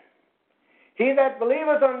 he that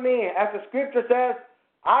believeth on me, as the scripture says,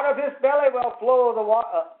 out of his belly will flow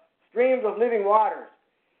the streams of living waters.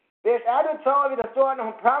 Hvis alle tager vi, der står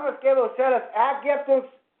nogle promise giver os selv, givet os,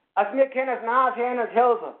 at vi kender os nær til hendes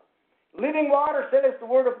helse. Living water says the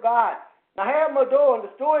word of God. Now here we do, and the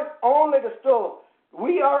story is only the story.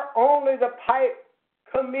 We are only the pipe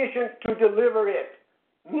commissioned to deliver it.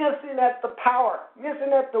 Missing at the power,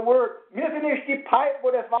 missing at the word, missing is the pipe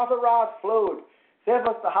where das Wasser rausflowt. Selbst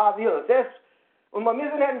was der Haar will. Und wir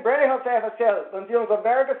müssen nicht Brille hat selber selbst. Wenn sie unsere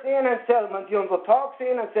Berge sehen und selbst, wenn sie unsere Tag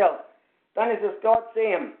sehen und selbst, dann ist es Gott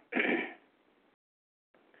sehen.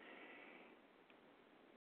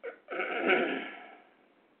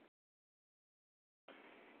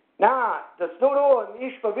 Na, das tut auch,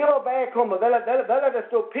 ich will beikommen, weil das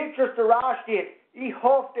so Pictures da steht. Ich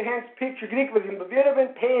hoffe, die haben das Picture gekriegt, was ich mir wieder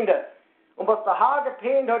bin painted. Und was der Haar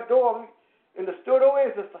gepainted hat da, in der Studio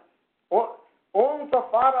ist, unser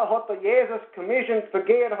Vater hat der Jesus commissioned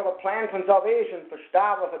vergeben, hat a plan von Salvation,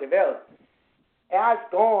 verstorben für die Welt. Er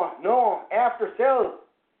ist gone, no, after self,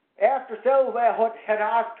 wer hat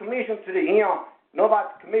er commissioned zu dir, noch was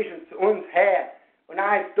commissioned zu uns hat. Und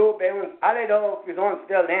er ist da bei uns, alle da, wie wir uns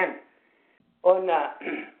will nennen. Und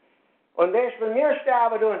das will mir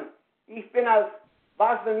sterben tun. Ich bin als,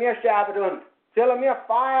 was will mir sterben tun? Soll mir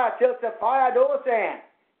Feuer da sein?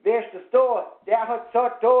 Wer ist das da? Der hat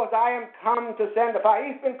gesagt, I am come to send the fire.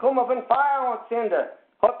 Ich bin gekommen von Feuer und Sünde.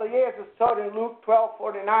 Hat der Jesus gesagt in Luke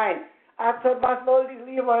 12:49. Er hat gesagt, was wollt ihr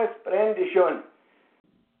lieber, es brennt schon.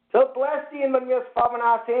 So bläst ihn, wenn wir es von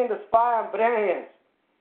sehen, das Feuer am Brennen ist.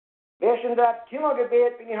 Während das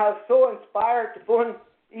Kindergebet bin ich halt so inspired davon.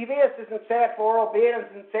 Ich weiß, es ist ein Zeit vor Beten, es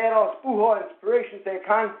ist ein Zeit aus Buch Inspiration sein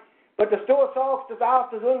kann. Aber das du sagst, das auch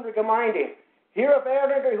das unsere Gemeinde. Hier auf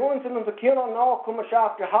Erde, durch uns und unsere Kinder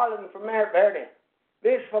Nachkommenschaft gehalten und vermehrt werden.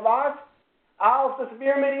 Weißt du für was? Auf, dass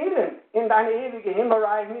wir mit ihnen in deine ewige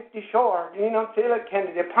Himmelreich mit die Schor, die ihn unzählig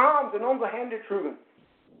kennen, die Palms in unsere Hände trugen.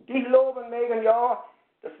 Die loben mögen ja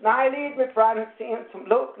das neue Lied mit Freuden singen zum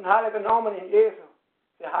Lob und heiligen Namen in Jesu.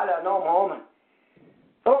 Der heilige Namen Amen.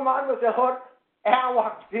 So man, was hat,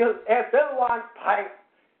 wacht viel, will ein Pipe.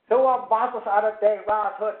 So was es an der Tag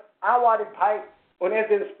war, hat, die Pipe und es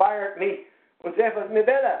inspired mich. Und sagt, was wir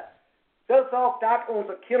wollen. So sagt das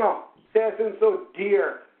unsere Kinder, sie sind so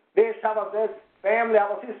dear. Weißt aber das Family,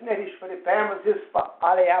 aber es ist nicht für die Family, es ist für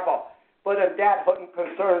alle aber. But a dad hat ein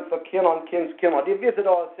Concern für Kinder und Kindskinder. Die wissen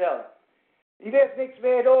alles selber. Ich weiß nichts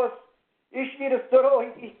mehr das. Ich will das so,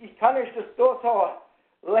 ich kann nicht das so sagen.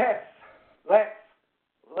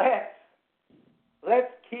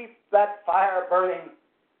 Let's keep that fire burning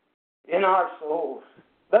in our souls.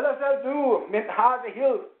 Let us do mit Hase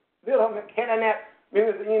Hilfe. Wir kennen nicht, wir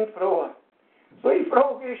müssen ihn fragen. So ich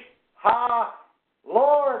frage dich,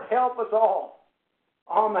 Lord, help us all.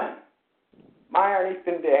 Amen. Meier, ich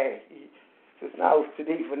bin der. Es ist nou zu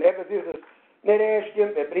dich. Von etwas ist es nicht erst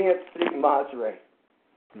stimmt, wir bringen es dringend mal zurecht.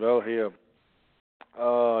 Wel, Heer.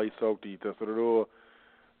 Ich sag dir, dass du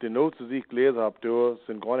die Notes, die ich gelesen habe,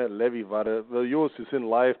 sind gar nicht Levi, weil Jos, sie sind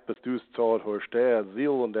live, bis du es zahlt hast. Der Ziel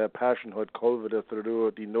und der Passion hat geholfen, dass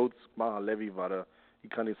du die Notes machen, Levi, war. Ich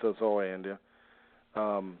kann nicht so sagen,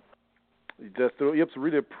 ja. Ich hab's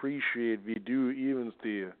really appreciate, wie du even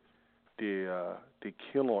die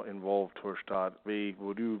Kinder involved hast,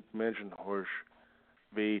 wo du Menschen hast,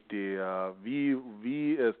 wie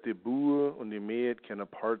es die Buhe und die Mäd können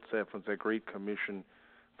part sein von der Great Commission,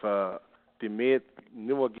 für die Mäd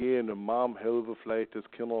nicht gehen, die Mom helfen vielleicht, das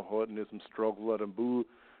Kinder hat in diesem Struggle, den Buhe,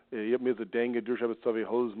 ich hab mir so denke, durch habe ich so wie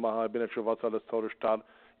Hose machen, ich bin nicht schon was alles tolle Stadt,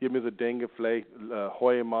 ich hab mir so denke, vielleicht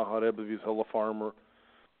Heu machen, wie es alle Farmer.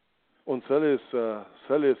 Und soll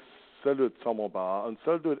es zusammenbauen. Und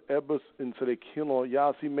soll dort etwas in seine Kinder,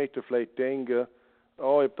 ja, sie möchten vielleicht denken,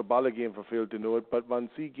 oh, ich habe die Balle gehen verfehlt in Not, aber wenn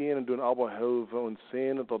sie gehen und aber helfen und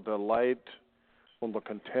sehen, dass der Leid und der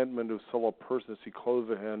Contentment of so einer Person, sie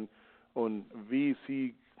helfen haben und wie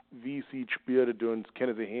sie spüren,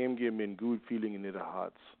 können sie heimgehen mit einem good feeling in ihrem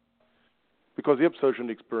Herz. Because ich habe solche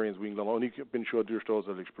experience in England und ich bin schon durch das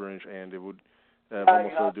experience and it would Ja, wenn man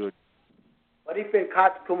ja. so tut. Maar ik vind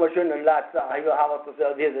Katz kommer schon en lat sagen, ich will have us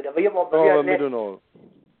so visit. Aber ich war Oh, probiert wir nicht, don't know.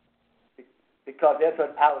 because that's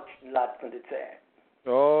an ouch en lat von der Zeit.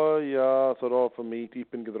 Oh ja, so da für mich, ich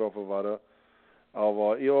bin getroffen worden.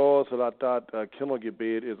 Aber ja, so das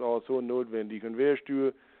Kindergebet ist auch so notwendig. Und weißt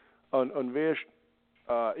du, und weißt,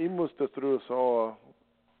 ich muss das drüber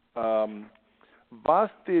sagen,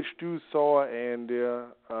 was willst du sagen, Andy,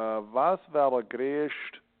 was wäre die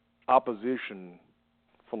größte Opposition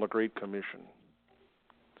von der Great Commission?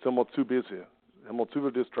 Sind wir zu busy? Haben wir zu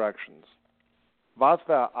viele Distractions? Was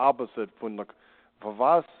wäre opposite von der,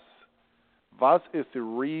 was ist die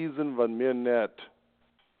reason, wenn wir nicht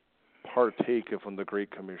partake von der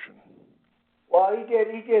Great Commission? Well, he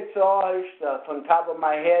did so, from top of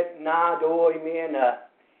my head, nah, do, I mean,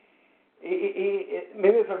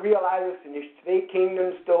 maybe to realize in there's two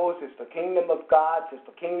kingdoms, those, it's the kingdom of God, it's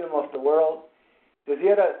the kingdom of the world. Das ist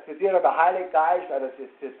der Heilige Geist, oder das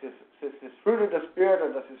ist Fruit of the Spirit,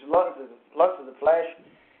 oder das ist Lust of the Flesh.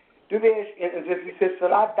 Du weißt, und das ist so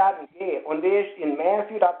laut da und geh. Und weißt, in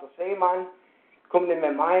Matthew, da der Seemann, kommt in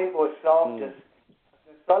mein Mind, wo es sagt, das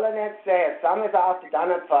soll nicht sein, some is after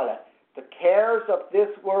dann fallen. The cares of this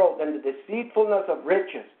world and the deceitfulness of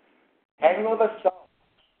riches, hang of a soul.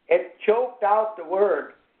 It choked out the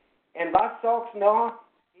word. And was sagt's noch?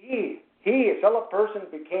 He, a fellow person,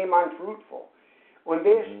 became unfruitful. Und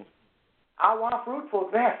this, I want fruitful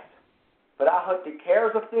best, but I had the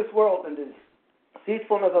cares of this world and the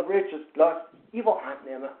deceitfulness of riches, plus evil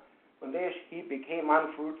annehmen. Und this, he became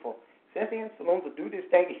unfruitful. Says the insolence to do this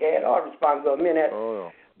thing, he had our responsibility.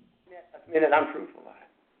 Oh ja. Minute unfruitful.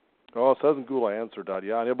 Oh, das ist ein guter Answer, das,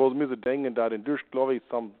 ja. Und ich muss mir denken, dass in durch, glaube ich,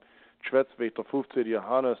 zum Schwätzweg der 15.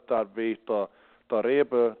 Johannes, dass weg der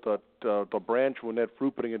Rebe, der Branch, wo nicht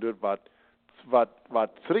Fruit bringen wird, was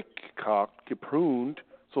zurückkackt, geprunt,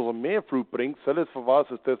 so mehr Fruit bringt, selbst für was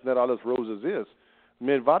ist das nicht alles Roses ist.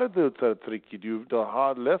 Mir wartet das zurückgedübt,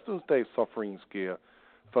 da lässt uns die Sufferings gehen,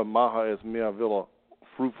 für machen es mehr will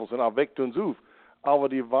fruitful sind, auch weg uns auf. Aber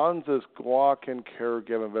die wollen es gar kein Care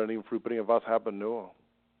geben, wenn die Fruit bringen, was happened nur?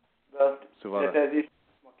 So das ist,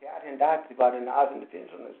 man kehrt hin da, sie war die Nase in der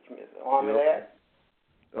Finsternis geschmissen.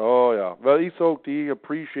 Oh ja, weil ich sag, die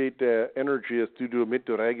appreciate the energy, dass du mit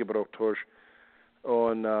reingebracht hast.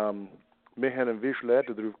 Und wir haben ein bisschen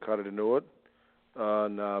Leute drauf gehabt in Not.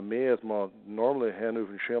 Und mehr als man normal haben auf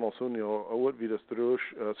dem Channel so nicht, wie das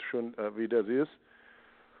schon, wie das ist.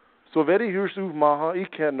 So werde ich hier aufmachen. Ich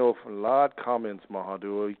kann noch ein lot Comments machen,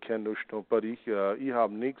 du. Ich kann noch, aber ich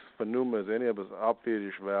habe nichts vernommen, wenn ich was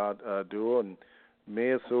abwärtig werde, du. Und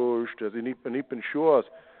mehr so ist das. Ich bin sure,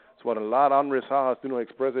 es waren ein lot andere Sachen, die du noch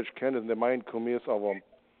expressiv kennst, in der Mind kommst, aber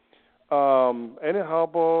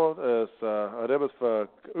anyhow, es etwas für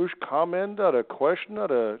euch Comment oder Question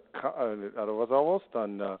oder was auch was,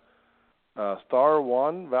 dann Star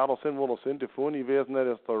One, wer das sind, wo das sind, Telefon, ich weiß nicht,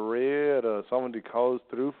 ist der Ray oder someone die Calls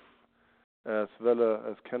drauf. Es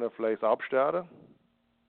kann vielleicht abstarten.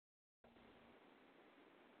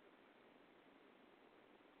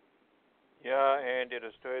 Ja, Andy,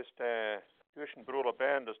 das ist zwischen Bruder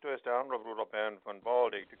Ben, das ist der andere Bruder Ben von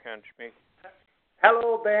Baldig, du kennst mich.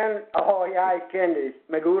 Hallo Ben, oh ja, ich kenne dich,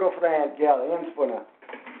 mein guter Freund, gell, Inspunner.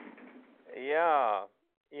 Ja,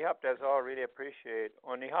 ich hab das all really appreciate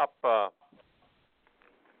und ich hab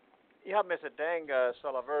mir gedacht, so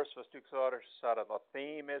ein Vers, was du gesagt hast, dass das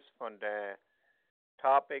Theme ist von der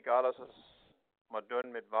Topic, alles ist man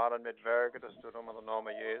tun mit Waren, mit Werken, das tut immer der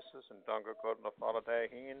Name Jesus und danke Gott und auf alle Tage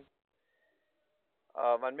hin.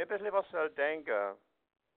 Wenn mir ein bisschen was soll denken,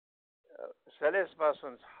 alles was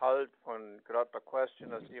uns halt von gerade der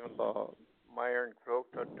Question, dass even der Meier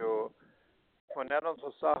gefragt hat, du von der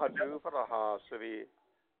unsere Sache du für hast, so wie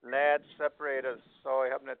Lad separated, so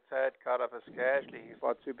ich habe nicht Zeit gehabt auf das Geistliche, ich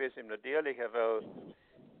war zu bisschen im Natürlichen, weil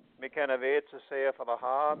wir können Wetze sehen für das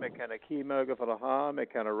Haar, wir können Kiemögen für das Haar, wir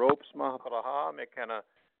können Ropes machen für das Haar, wir können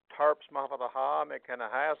Tarps machen für das Haar, wir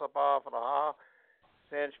können Häuser bauen für das Haar.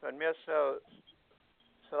 Wenn wir so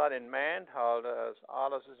dat in mind houden, als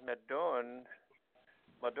alles is met doen,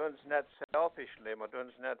 maar doen es nicht selfishly, maar doen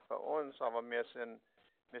es nicht für uns, aber wir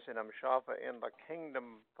sind am Schaffen in der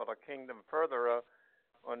Kingdom, for the Kingdom further,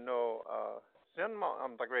 und no, sind wir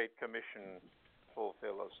am the Great Commission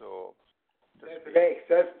fulfiller, so. Correct.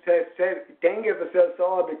 Ich denke, das ist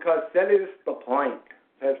so, because that is the point.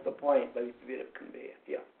 That's the point, weil ich wieder convey,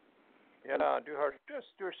 ja. Ja, du hast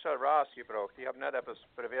so rausgebracht. Ich habe nicht etwas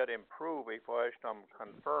probiert zu improve, ich war erst am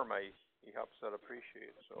confirmen, ich habe es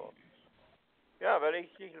appreciate, so. Ja, weil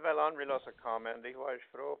ich will anlassen comment, ich war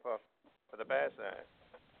froh für die Beste.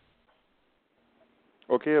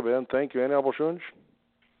 Okay, Ben, thank you. Any other schöns?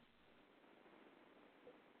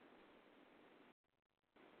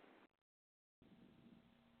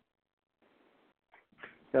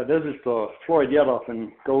 Yeah, this is for Floyd Yedoff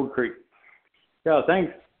in Gold Creek. Yeah,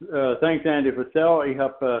 thanks, Andy, for sel. Ich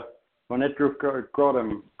hab von etwas gerade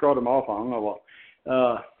am Anfang, aber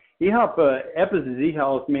ich hab etwas ich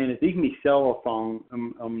aus meine ich mich selber von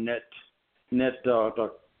net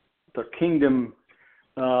the kingdom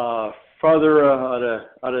further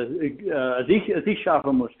as ich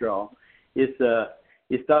schaffen muss draw is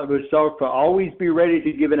that we start to always be ready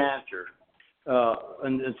to give an answer.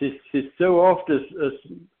 And it's so often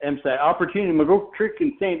as say opportunity my go trick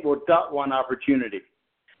and saint what that one opportunity.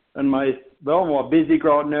 And my busy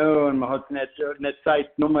crowd now and my hot net site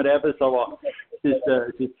nummer ever so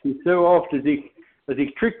it's so often as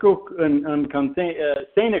ich trick and can say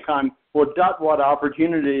kann what that what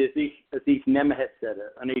opportunity as ich never had said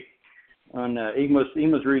it and ich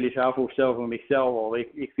must really schaffen self and myself or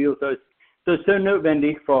ich feel so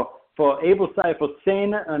notwendig for able side for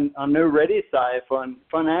saying and no ready side for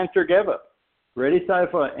an answer giver. Ready side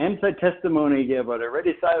for answer testimony giver,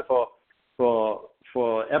 ready side for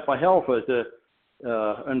Apple Health as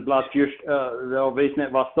and blast just wel weet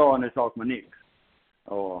net wat staan is ook maar niks.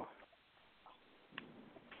 Oh.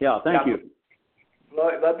 Yeah, thank you.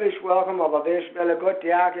 Well, bist welcome, aber bist wel gut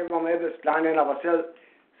ja, wir mal etwas planen, aber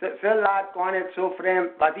sehr laut gar nicht so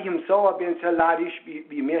fremd, was ich im Sauer bin, sehr laut ist,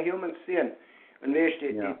 wie wir Humans sehen. Und weißt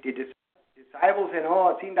du, die Disciples in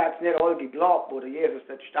all, sind das nicht all geglaubt, wo der Jesus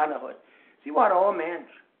das gestanden hat. Sie waren all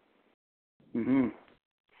Menschen.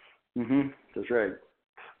 That's right.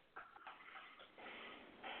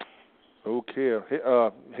 Okay.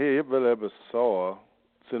 Hey, ik wil even zo.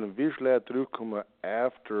 Zijn een wisselheid terugkomen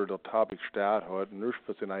after the topic start had. En nu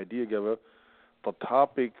is een idee geven. The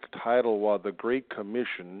topic title was The Great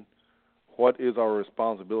Commission. What is our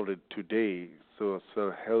responsibility today? So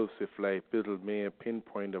helst je vielleicht ein bisschen mehr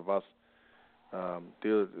pinpointen, was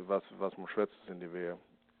man schwätzt in die Wehr.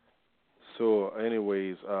 So,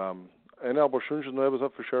 anyways, en aber schon noch etwas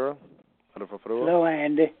ab für Sharon? Oder für Frau? Hello,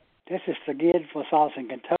 Andy. This is the Gid for South in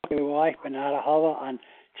Kentucky. Ich bin out of Hava an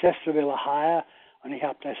Chesterville, Ohio. Und ich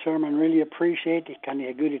habe das Sermon really appreciate. Ich kann dir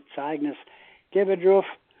ein gutes Zeugnis geben drauf.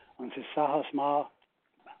 Und sie sagen es mal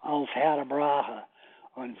als Herr Brache.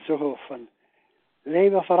 Und so von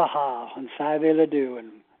Leben für der Haar und sei willen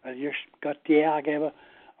doen. Weil ihr Gott die Ehre geben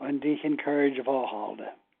und dich encourage vorhalten.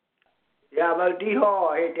 Ja, weil die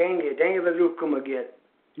Haar, ich denke, wir zurückkommen geht.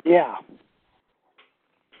 Ja.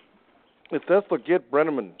 Ist das der Gid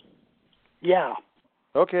Brenneman? Ja.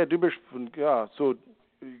 Okay, du bist, ja, so,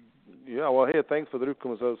 ja, well, hey, thanks for the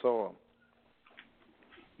rückkommen, so.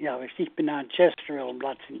 Ja, ich bin an Chesterville und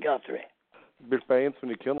Platz in Guthrie. Bist bei uns von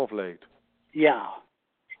den Kindern vielleicht? Ja.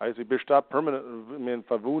 I see, bist da permanent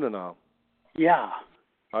verwohnen haben? Ja.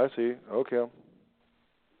 I see, okay.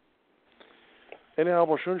 Anyhow,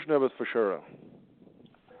 aber schon schnell was für Sharon.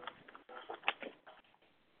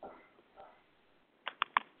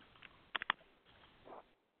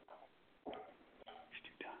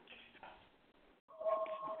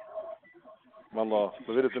 Man,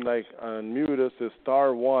 we willen het eigenlijk unmuten, so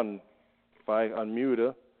 *1 bij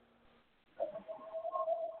unmuten.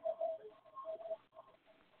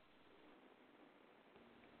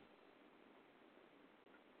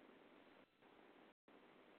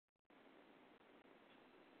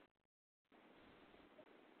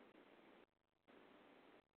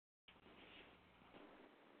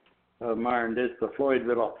 Myron, dit is de Floyd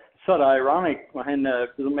wel. So ironic, when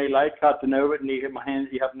my light got to know it, and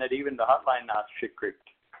you have not even the hotline not shit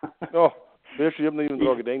creeped. Oh, weet je hebt niet even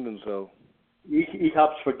erover gedacht zo. Ich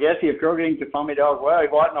hab's vergessen, ich hab gerade gedacht, von mir da, well,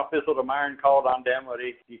 ich warte noch bis der Myron called on them, or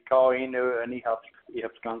ich call ihn, and ich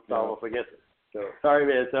hab's ganz sauber vergessen. So, sorry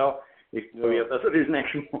about so. Ich probiere das is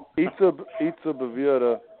next one. Iets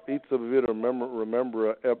beweren,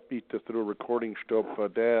 remember, iets through recording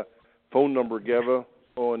stop, der phone number geven.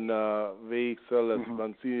 Und wie soll es,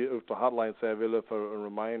 wenn Sie auf der Hotline sein willen, für ein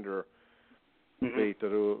Reminder,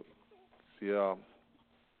 weiter, ja.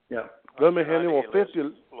 Ja. Will mir hier nur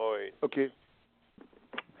 50, okay.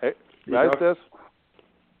 Hey, wer ist das?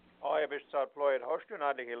 Oh, ich bist gesagt, Floyd, hast du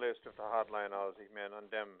eine Liste auf der Hotline aus, ich meine, an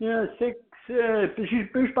dem? Ja,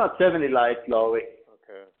 bis about 70 Leute, glaube ich.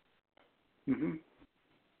 Okay.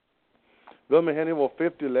 Will mir hier nur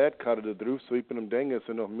 50 Leute gerade drauf, so ich bin am Denken, es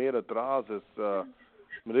sind noch mehr da draußen,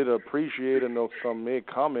 we did appreciate and some mehr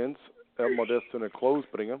comments. Wir das zu einer Close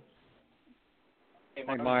bringen. Hey,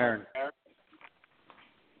 Myron.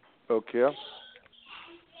 Okay.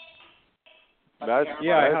 I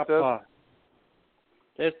have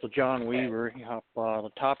that's the John Weaver. Ich habe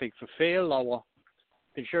the topic for fail, aber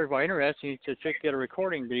been sure it was interesting to check get a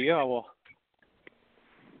recording, but yeah, well.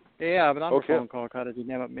 Ja, bedankt voor een call. Ik had het niet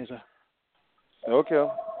meer missen. Okay.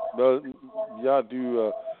 Well, ja,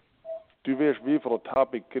 du wirst wie voor het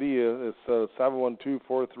topic krijgen is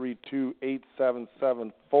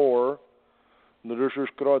 712-432-8774. En er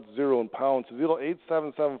is graad 0 in pounds. Het is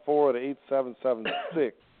 8774 en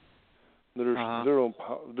 8776. En er is 0 in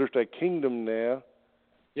pounds. Er is de kingdom daar.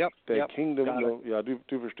 Yep. De kingdom, ja, du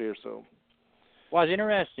versteht so. Was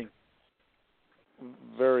interesting.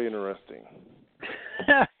 Very interesting.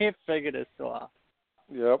 I figured it so out.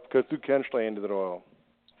 Yep, because du kennst Andy der Oil.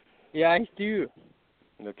 Ja, ich do.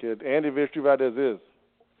 Okay, Andy, weißt du, wer das ist?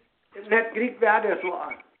 Ich nicht gekriegt, wer das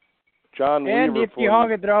war. John Andy, Weaver if die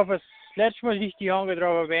Hange drauf ist, letztes Mal ich die Hange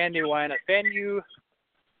drauf auf Andy war in a venue,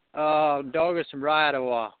 Douglas some Rider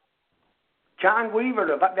war. John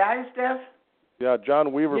Weaver, wer ist das? Ja,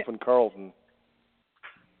 John Weaver von Carlton.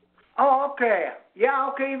 Oh, okay. Ja,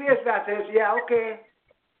 okay, ich weiß, wer das ist. Ja, okay.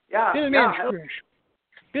 Ja,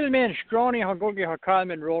 Bill man scrawny har gått i har kallt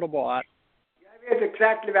med roderbart. Jag vet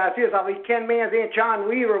exakt vad det är, så vi kan med en John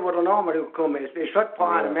Weaver vad den namnet du kommer med. Det är skött på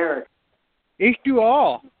en Amerika. Ich du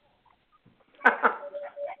auch.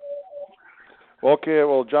 Okay,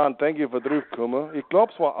 well, John, thank you for terugkomen. Ik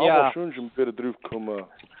glaube, es war auch schön, schon wieder terugkomen.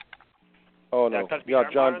 Oh, no. Ja,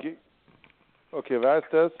 John. Okay, wer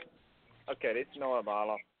ist das? Okay, das ist Noah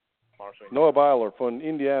Byler. Noah Byler von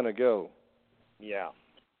Indiana, go. Yeah.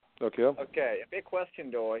 Okay. Okay, a big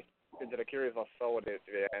question då. Är det curious vad så det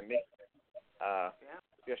är Andy.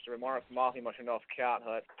 Just a remark Martin måste nog kat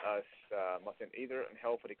hut as måste either en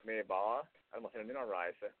help för det med bara eller måste en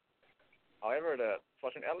resa. However, the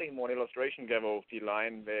such an early more illustration gave of the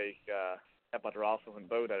line they about Ralph's and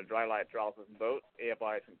boat at a dry light Ralph's and boat,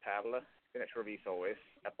 by some paddler, then it's release always,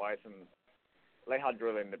 by some lay hard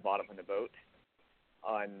drill in the bottom of the boat.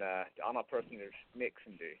 And the other person is mix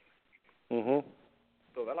and do. Mhm.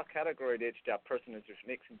 So that category that person is just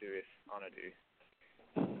mix and do is on a do.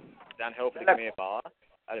 Dan help it me bara.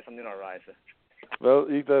 Är det something arise? Well,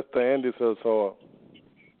 ik dat Andy says so.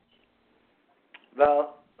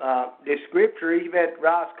 Well, the scripture, ich werde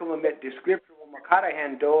rauskommen mit der Scripture, wo man gerade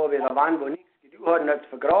hin da, wie der Mann, wo nichts getan hat, nicht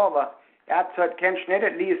vergraben. Hat gesagt, kennst du nicht,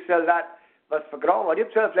 at least soll das, was vergraben hat.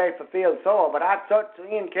 Ich soll vielleicht verfehlt so, aber er hat gesagt zu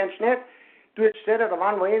ihm, kennst du nicht, du hättest der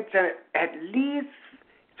Mann, wo ihn at least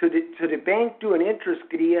to the bank do an interest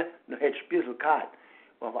kriegen, noch hätte ich ein bisschen kalt.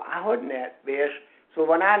 Aber er hat nicht, weißt du. So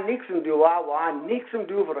when I niks him do, I niks him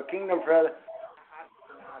do for the kingdom for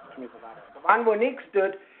the one who niks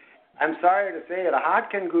did, I'm sorry to say, the heart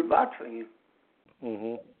can good watch for him.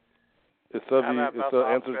 Mhm. It's the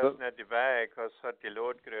answer to that. Die Weg, was hat die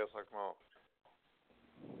Lot größer gemacht?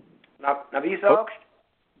 Na wie sagst?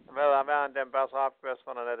 Well, I mean, them best aufgewesen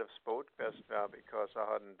von einer nicht aufs Boot gewesen wäre, because I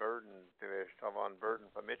had a burden, I had a burden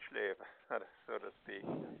for Mitschleben, so to speak.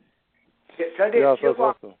 Ja,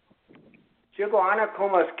 so. Cirka andre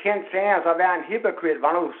kommer og kendt sagen, så være en hypocrite.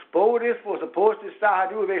 Hvad nu spået is, hvor supposed to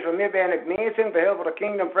start, du hvis du med være en amazing, behøver for the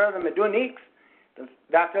kingdom further, men du niks.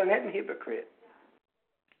 That's not en hypocrite.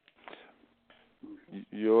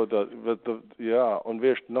 Ja, und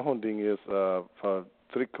weißt noch ein Ding ist,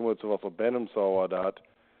 zurückkommen zu was Benham sauer dat.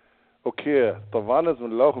 Okay, da wann es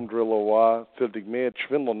mit Lauchendriller war, sollte ich mehr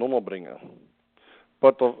Schwindler Nummer bringen.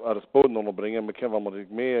 But das Boot noch bringen, man kann mal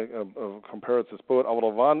mehr compare das Boot, aber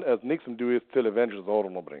da wann es nichts im do ist, till Avengers Auto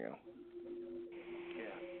noch bringen.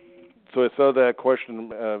 So I saw that question,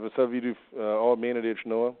 was have you do all managed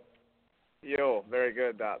Noah? Yo, very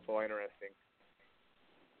good, that's all interesting.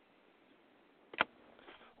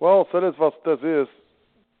 Well, so das was das ist.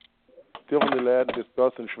 Dürfen die Leute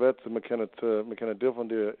discussen, schwätzen, man kann dürfen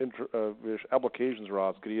die applications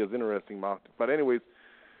rauskriegen, ist interesting macht. But anyways,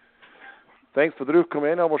 thanks for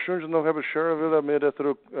terugkomen. Aber schön, dass noch hebben share willen met dat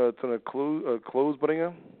terug zu einer close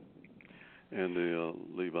bringen. And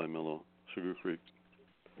Levi Miller, Sugar Creek.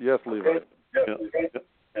 Yes, Levi. Okay. Yeah.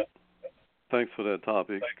 Thanks for that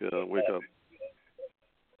topic. Wake up.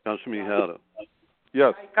 Kanske me hade.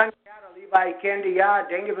 Yes. Ik kan ja, Levi, ik ken die ja,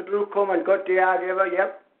 denk je voor terugkomen, God die ja geven,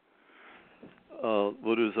 yep.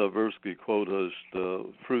 What is Versky quote as the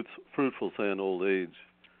fruitful say in old age,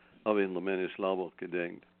 have in the many Slavok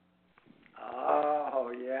gedenkt.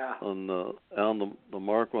 Oh, yeah. On the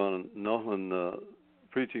Mark one, nog een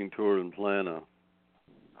preaching tour in Plana.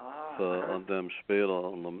 On dem spelen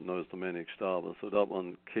on the knows the many staben. So that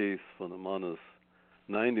one case van de man is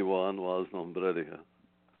 91 was nog brediger.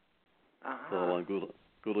 So a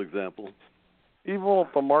good example. Even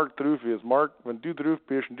op de Mark terug is, Mark, when du terug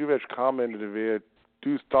bist en du wirst commenten de weer,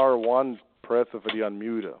 du star one pressen voor die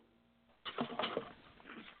unmute.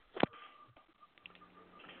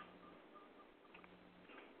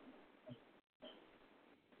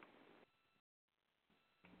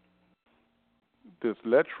 this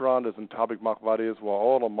Letchron is in topic mark what is well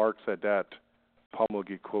all the marks at that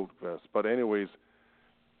Pommelgi quote vest. But anyways,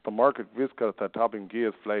 the market visca that topping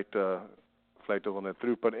gears flight on that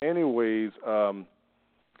through. But anyways, so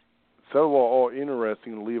all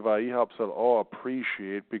interesting Levi helps it all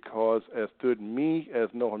appreciate because as stood me as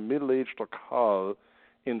no middle aged Karl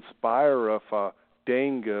inspire for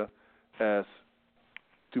Dengue as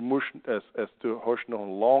to mush as to hosh no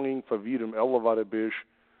longing for vidum elevate bish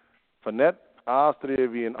for net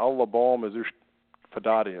Astrid wie in alle Baum is for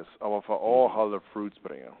that is, aber for all other fruits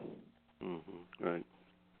bringen. Mm-hmm. Right.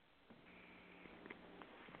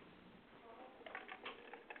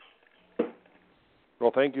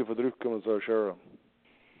 Well, thank you for the comments, Shara.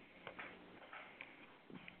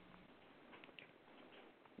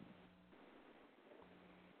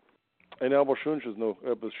 En aber schön ist noch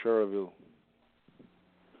etwas Shara will.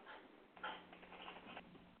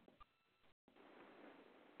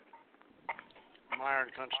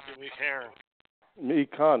 Myron Country Week here. Me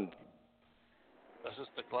kann. Das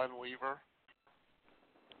ist der Glenn Weaver,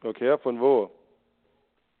 Okay, von wo?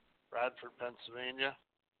 Bradford, Pennsylvania.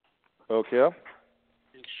 Okay.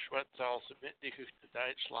 Ich schwätze also mit dich auf der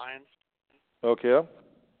Deutschline. Okay.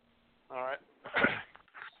 Alright.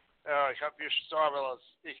 Ja, ich habe just gesagt, weil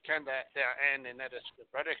ich kenne der eine nicht, das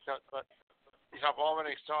gepredigt hat, aber ich habe auch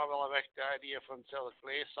nicht gesagt, weil er weg der Idee von so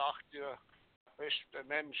Gleis sagt, der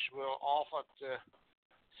Mensch will einfach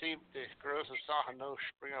die große Sachen noch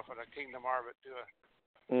springen von der Kingdom Arbeit tun.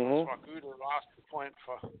 Das war gut, der last point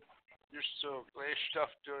für just so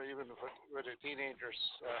Gleisstoff tun, even with the teenagers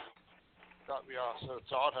that we also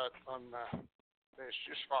taught it, and it's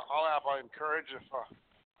just for all about encouraging for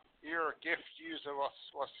your gift user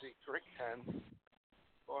was sie kriegt haben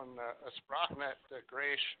und es braucht nicht der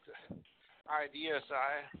größte Idee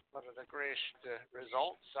sei, oder der größte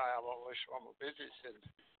Result sei, aber wenn wir busy sind,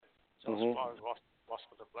 so as far as what's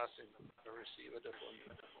for the blessing to receive it and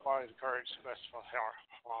for encouragement for her,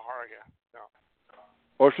 yeah.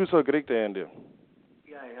 Was ist so gekriegt, Andy?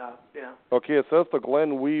 Ja. Okay, es ist der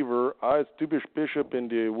Glenn Weaver. Du bist Bishop in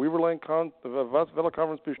die Weaverland welche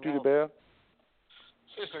Conference bist du dabei?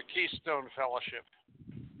 This is a Keystone Fellowship.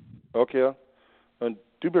 Okay. Und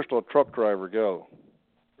du bist der Truck Driver, gell?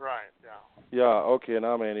 Right, yeah. Ja, okay,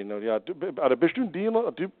 na meine ich. Ja, bist du ein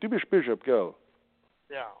Diener? Du bist Bishop, gell?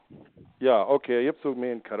 Yeah. Ja, okay, ich hab so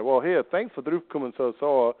gemeint, well, hey, thanks for draufkommen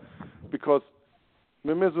so, because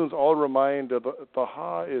wir müssen uns all remind that the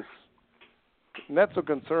Haar is not so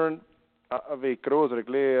concerned wie größere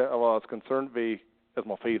Gläser, aber es concerned wie es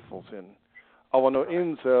mal faithful sind. Aber nur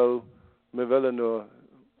insel, wir wollen nur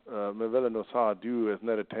sagen, du es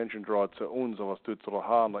nicht attention draw zu uns, aber es tut zu der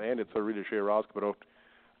Haar, und es ist really schön rausgebracht,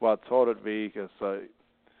 was so das Weg ist,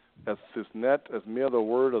 es ist nicht, es mehr der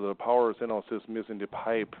Word oder der Power ist, als es ist in die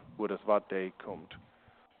Pipe, wo das Wort day kommt.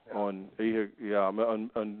 Ja. Und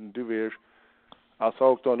und du wirst, als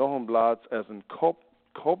auch da noch ein Platz, als ein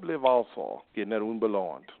Kopple Wasser geht nicht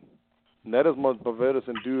unbelohnt. Nicht, dass man bewährt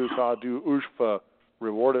in du sagst, du uns für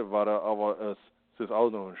rewarded war, aber es ist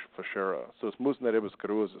auch noch für Scherer. So es muss nicht etwas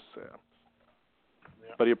Großes sein.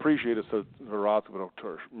 Yeah. But I appreciate it so the Ratsgebrauch.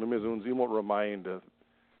 Wir müssen uns immer reminden,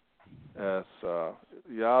 es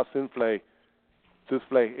sind vielleicht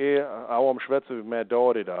auch am Schwätzen wie mehr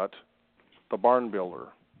Dori dat, der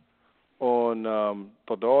Barnbuilder. Und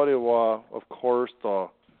der Dori war, of course,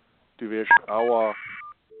 du wirst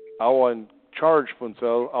auch in Charge von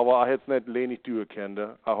so, aber er hat es nicht lenig durchgekannt.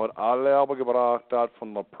 Er hat alle aber gebracht, dat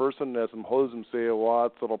von der Person, der im Holzem sehen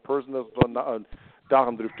war, zu der Person, der von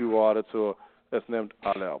Dachen drauf du war, so, es nimmt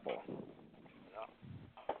alle aber.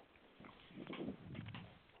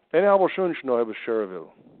 En aber schön noch etwas Sherville.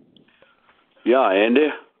 Ja,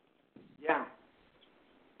 Andy. Ja.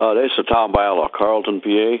 Das ist der Tom Beiler, Carlton, PA.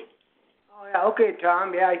 Oh ja, okay,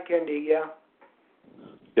 Tom. Ja, ich kenne dich, ja.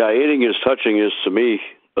 Ja, eating is touching is to me,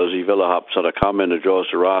 als ich will hab, so da kam in der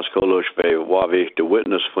Jost Raskolosch bei Wavik, der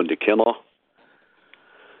Witness von den Kindern.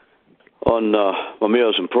 Und wenn wir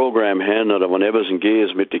aus dem Programm hin, oder wenn etwas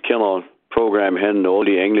geht mit den Kindern, Programm hin, all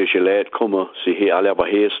die englische Leute kommen, sie alle aber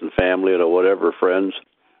heißen, Family oder whatever, Friends.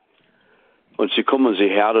 Und sie kommen, sie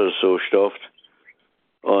härter so stofft.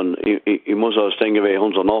 Und ich muss aus denken, wie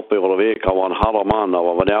unser Nachbar oder Weg, er war ein harter Mann,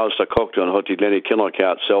 aber wenn er aus der guckt, dann hat die kleine Kinder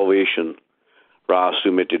gehabt, Salvation, rast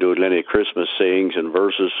du mit die kleine Christmas sayings and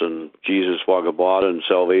verses, und Jesus war geboren, und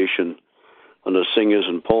Salvation, und the singers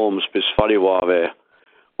and poems, bis funny war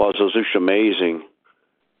so just amazing,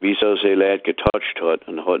 wie so sie Leute getouched hat,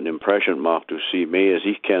 und hat eine Impression gemacht, du sie mehr als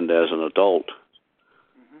ich kenne as an adult.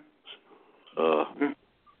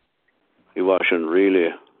 Ich war schon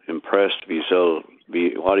really impressed, wie so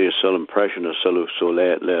impression is so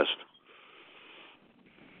late lässt.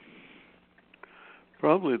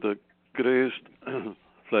 Probably the greatest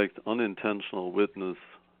like unintentional witness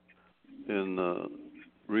in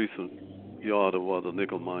recent yard of what the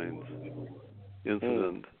nickel mines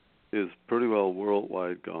incident is pretty well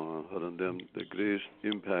worldwide gone, and then the greatest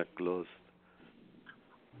impact lost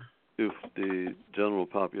if the general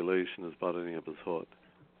population is about any of his hut.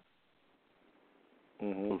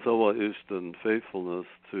 And so what is the faithfulness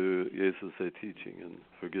to Jesus' teaching and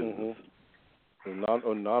forgiveness?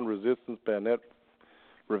 And non-resistance by net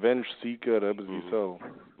revenge seeker, dat is wie zo.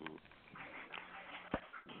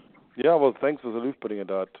 Ja, well, thanks for the luchtbringen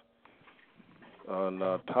dat. And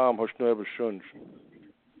Tom, hast du noch etwas Schönes?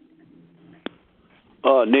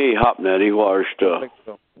 Nee, hab nicht. Ich war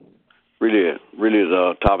really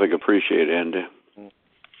the topic appreciate, Andy.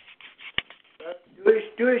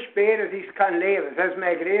 Du spät, dass ich kann leben. Das ist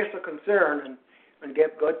mein größter Concern. Und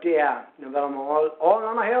gib Gott die Ehre. Dann wollen wir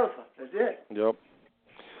alle helfen. That's it. Yep.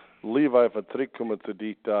 Levi vertrekken zu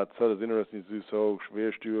dich da. Das ist interessant, wie so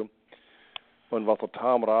schwer sturen. Und was der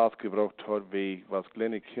Tom rausgebracht hat, wie was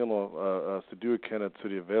kleine Kinder zu tun kennen zu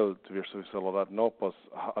der Welt, wie soll das noch was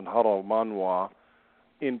ein harter Mann war.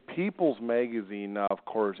 In People's Magazine, now of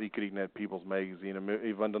course, ich kriege nicht People's Magazine.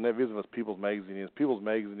 Wenn du nicht wissen, was People's Magazine ist, People's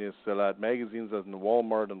Magazine ist Magazines, das in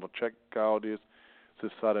Walmart und der Checkout ist. Es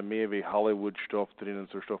ist mehr wie Hollywood-Stoff drin und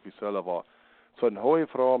so Stoff wie selber. So eine hohe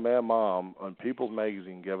Frau, mehr Mom, und People's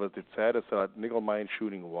Magazine gab es die Zeit, dass es Nickel Mine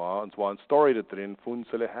Shooting war, und es war eine Story da drin von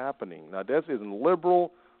so happening. Now, das ist ein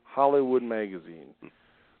liberal Hollywood Magazine.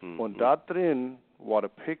 Und da drin war die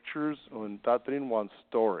Pictures und da drin war eine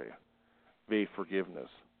Story. Forgiveness.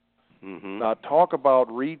 Now talk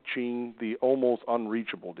about reaching the almost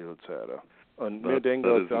unreachable, die Zeit. Und mir denken,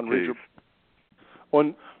 das ist unreachable.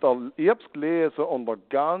 Und ich hab's gelesen, und der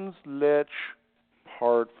ganz letzte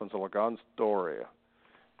Part von so einer ganzen Story.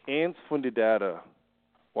 Eins von den Data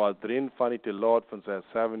war drin, fand ich die Leute von seinem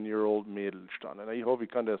 7-year-old Mädel standen. Und ich hoffe, ich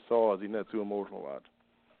kann das sagen, als ich nicht zu emotional war.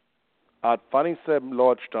 Hat fand ich 7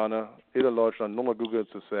 Leute standen, jeder Leute stand, nur mal googeln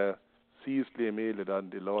zu sagen, sie ist die Mädel, dann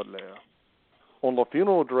die Leute leer. Und der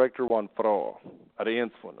Funeral Director war eine Frau,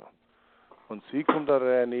 eins von ihnen. Und sie kommt da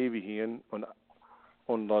rein ewig hin,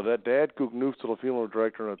 und der Dad guckt nur zu der Funeral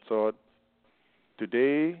Director und sagt,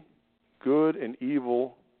 today, good and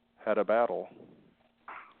evil had a battle,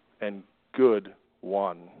 and good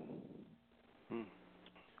won.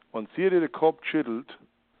 Und sie hat den Kopf schüttelt,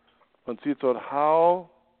 und sie sagt, how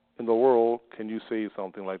in the world can you say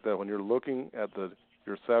something like that when you're looking at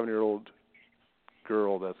your 7-year-old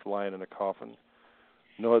girl that's lying in a coffin?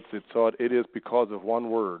 No, it is because of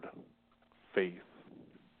one word, faith.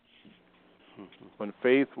 When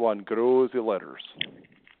faith one grows the letters.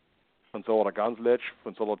 And so a ganz letch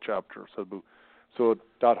von so a chapter. So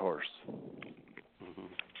that horse.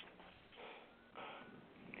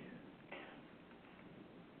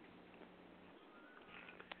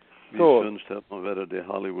 Wie sonst hat man wieder die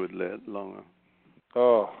Hollywood lädt lange.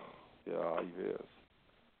 Oh, ja, ich weiß.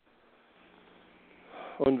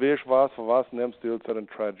 Und weißt was, für was nimmst du jetzt eine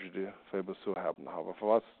Tragedy, wenn wir so haben? Aber für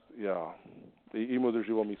was, ja. Ich muss es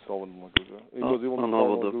über mich sagen, mal gut. Ich muss über mich sagen,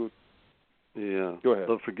 mal gut. Yeah. Go ahead.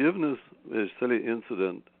 The forgiveness is silly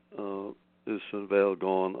incident is schon well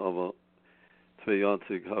gone, aber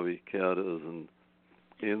 22 habe ich gehört, ist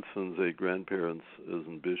eins von seinen grandparents ist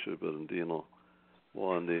ein Bishop in Diener,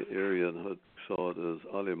 war in der Area und hat gesagt,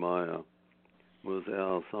 dass alle Meier muss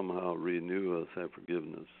somehow renew seine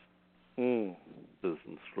forgiveness. Das ist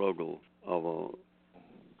ein Struggle, aber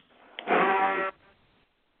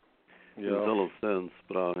in some sense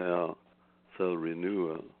braucht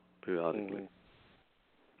renew periodically.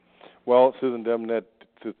 Well, es ist dem nicht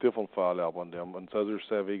zu different Fall aber an dem, und so ist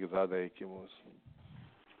sehr wie gesagt, ich muss.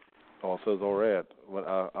 Oh, so it's all right, when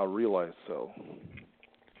I realize so.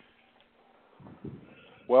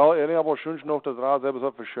 Well, ich habe schon noch das Rat selbst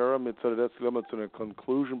auf verscheren, mit so das Limit zu einer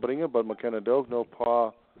Conclusion bringen, aber man kann doch noch ein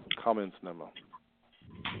paar Comments nehmen.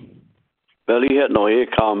 Well, he had no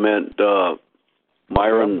comment,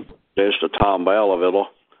 Myron, there's the Tom Bell of it.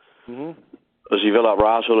 As he vill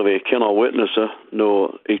ras will vi kunna witnessa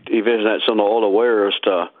no I vet that some all aware as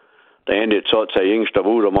to the end it thought say yngsta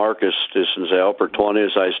Buddha Marcus this in the upper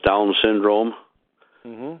 20s as Down syndrome.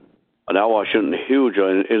 And that was a huge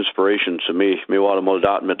inspiration to me. Me var mal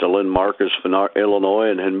dat med Lynn Marcus from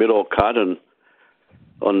Illinois and middle cotton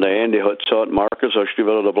on the end it thought Marcus or she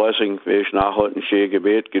will the blessing fish na hot and she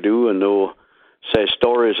gebet gedo and no say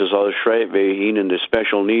stories as all straight we in the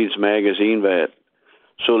special needs magazine that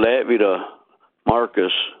so let we the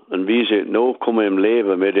Marcus en wie ze nu komen in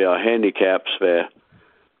leven met de handicaps, waar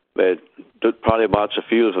dat probably bare så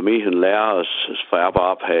viel for mig en lærer os færbe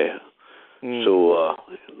op her. So,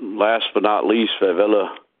 last but not least, we willen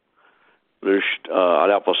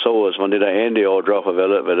al so is wanneer de Andy oordragen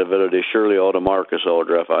willen, we willen de Shirley or de Marcus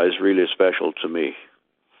oordragen. Is really special to me.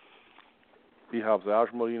 Die hebben ze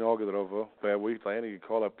eerst maar in aangetroffen. Bij wie het enige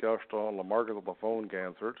call up gestern en de Marcus op de phone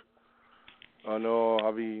geantwoord. En nu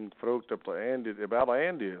heb ik gevraagd op de Andy, about de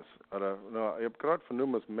Andy is. Nou, ik heb gerade van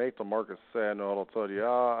nummers met de Marcus zei, nou dat zei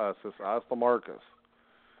ja, es is als de Marcus.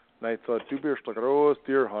 Nee, het zei, du bist de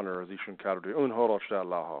grootste deerhunter, als ik schon kadde, en had dat stel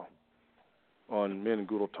lachen. En mijn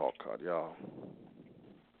goede talk had, ja.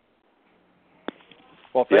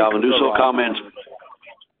 Well, ja, maar du so comments.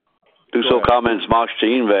 Do so comments,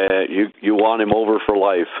 Machine, you want him over for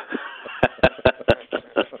life.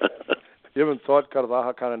 Je bent zo'n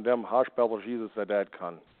dat kan in dem Haarspelers Jesus dat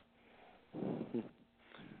kan.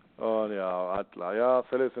 Oh ja, ja,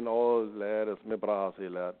 zelfs in all leiders, me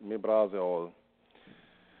brazen all.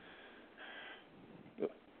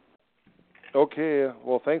 Okay,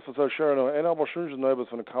 well, thanks for sharing. En aber schön, dass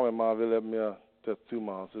von der Kamera mal will mir das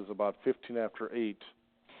zumachen. It's about 15 after 8.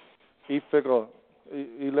 Ich figure,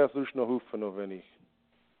 ich lasse euch noch hoffen, noch wenn ich.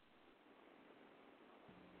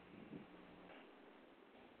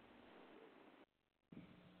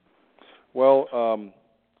 Well,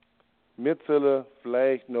 mitzählen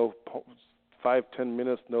vielleicht noch 5-10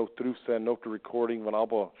 minutes noch drauf sein, noch die Recording, wenn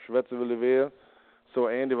aber schwätzen will wäre. So,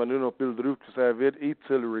 Andy, wenn du noch Bild drauf gesagt wird, ich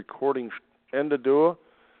zähle Recording Ende durch.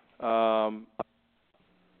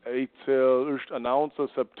 Ich zähle erst announce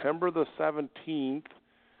September the 17th,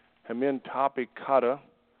 haben wir ein Topic cutter.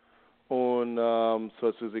 Und so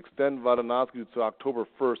es ist extend war danach zu October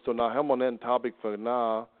 1st. So nach haben wir ein Topic für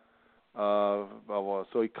nah. Aber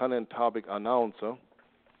so ich kann ein Topic announcen.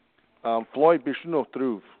 Floyd, bist du noch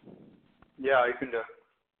drauf? Ja, ich bin da.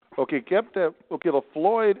 Okay, der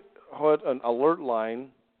Floyd hat ein Alert Line.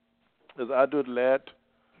 Das I did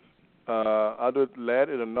let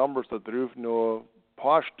in the numbers da drauf nur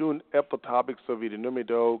paar Stunden ab der Topic so wie die Nummer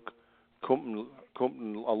da kommt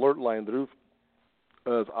ein Alert Line drauf.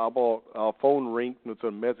 Aber phone ringt mit so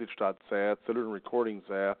ein Message da sagt, so ein Recording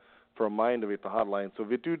sagt, for a mind with the hotline. So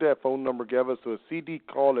we do that phone number give us so a CD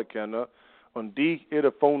call kennen und die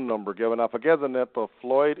ihre phone number geben. I forget that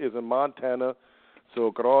Floyd is in Montana.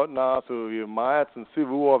 So gerade nach so wie März und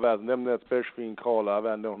 7 Uhr werden dem nicht special für ihn call. I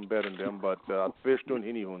werden noch ein Bett in dem, but 2 Stunden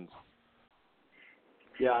hin uns.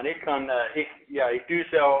 Ja, und ich kann, ich tue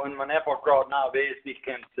so, und man hat auch gerade nach weiß, ich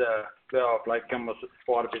kann vielleicht kann man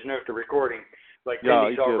sparen bis nach der Recording. Like, ja,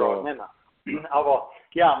 ich auch gerade nicht mehr. Aber,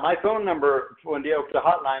 ja, mein Phone Number von der auf der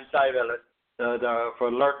Hotline sei will, für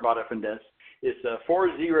Alert von das, ist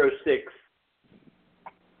 406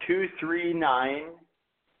 239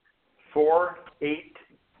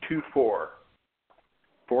 4824.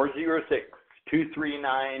 406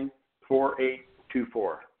 239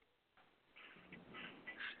 4824.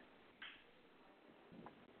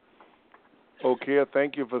 Okay,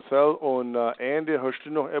 thank you for Sal. Und Andy, hast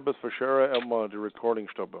du noch etwas für Sharon, die Recording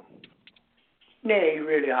stoppen? Nee, ich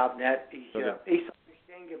really habe nicht. Ich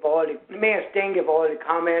denke auf all die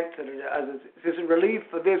Comments. Also, es ist ein Relief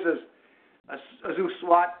für this as u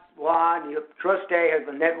SWAT one. You trust day has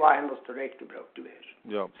the net line was direkt gebraucht gewesen.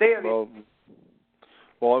 Ja.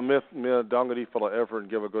 Well, mir danke dir für the effort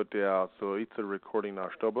and give a good day out. So, it's a recording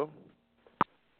now stoppen.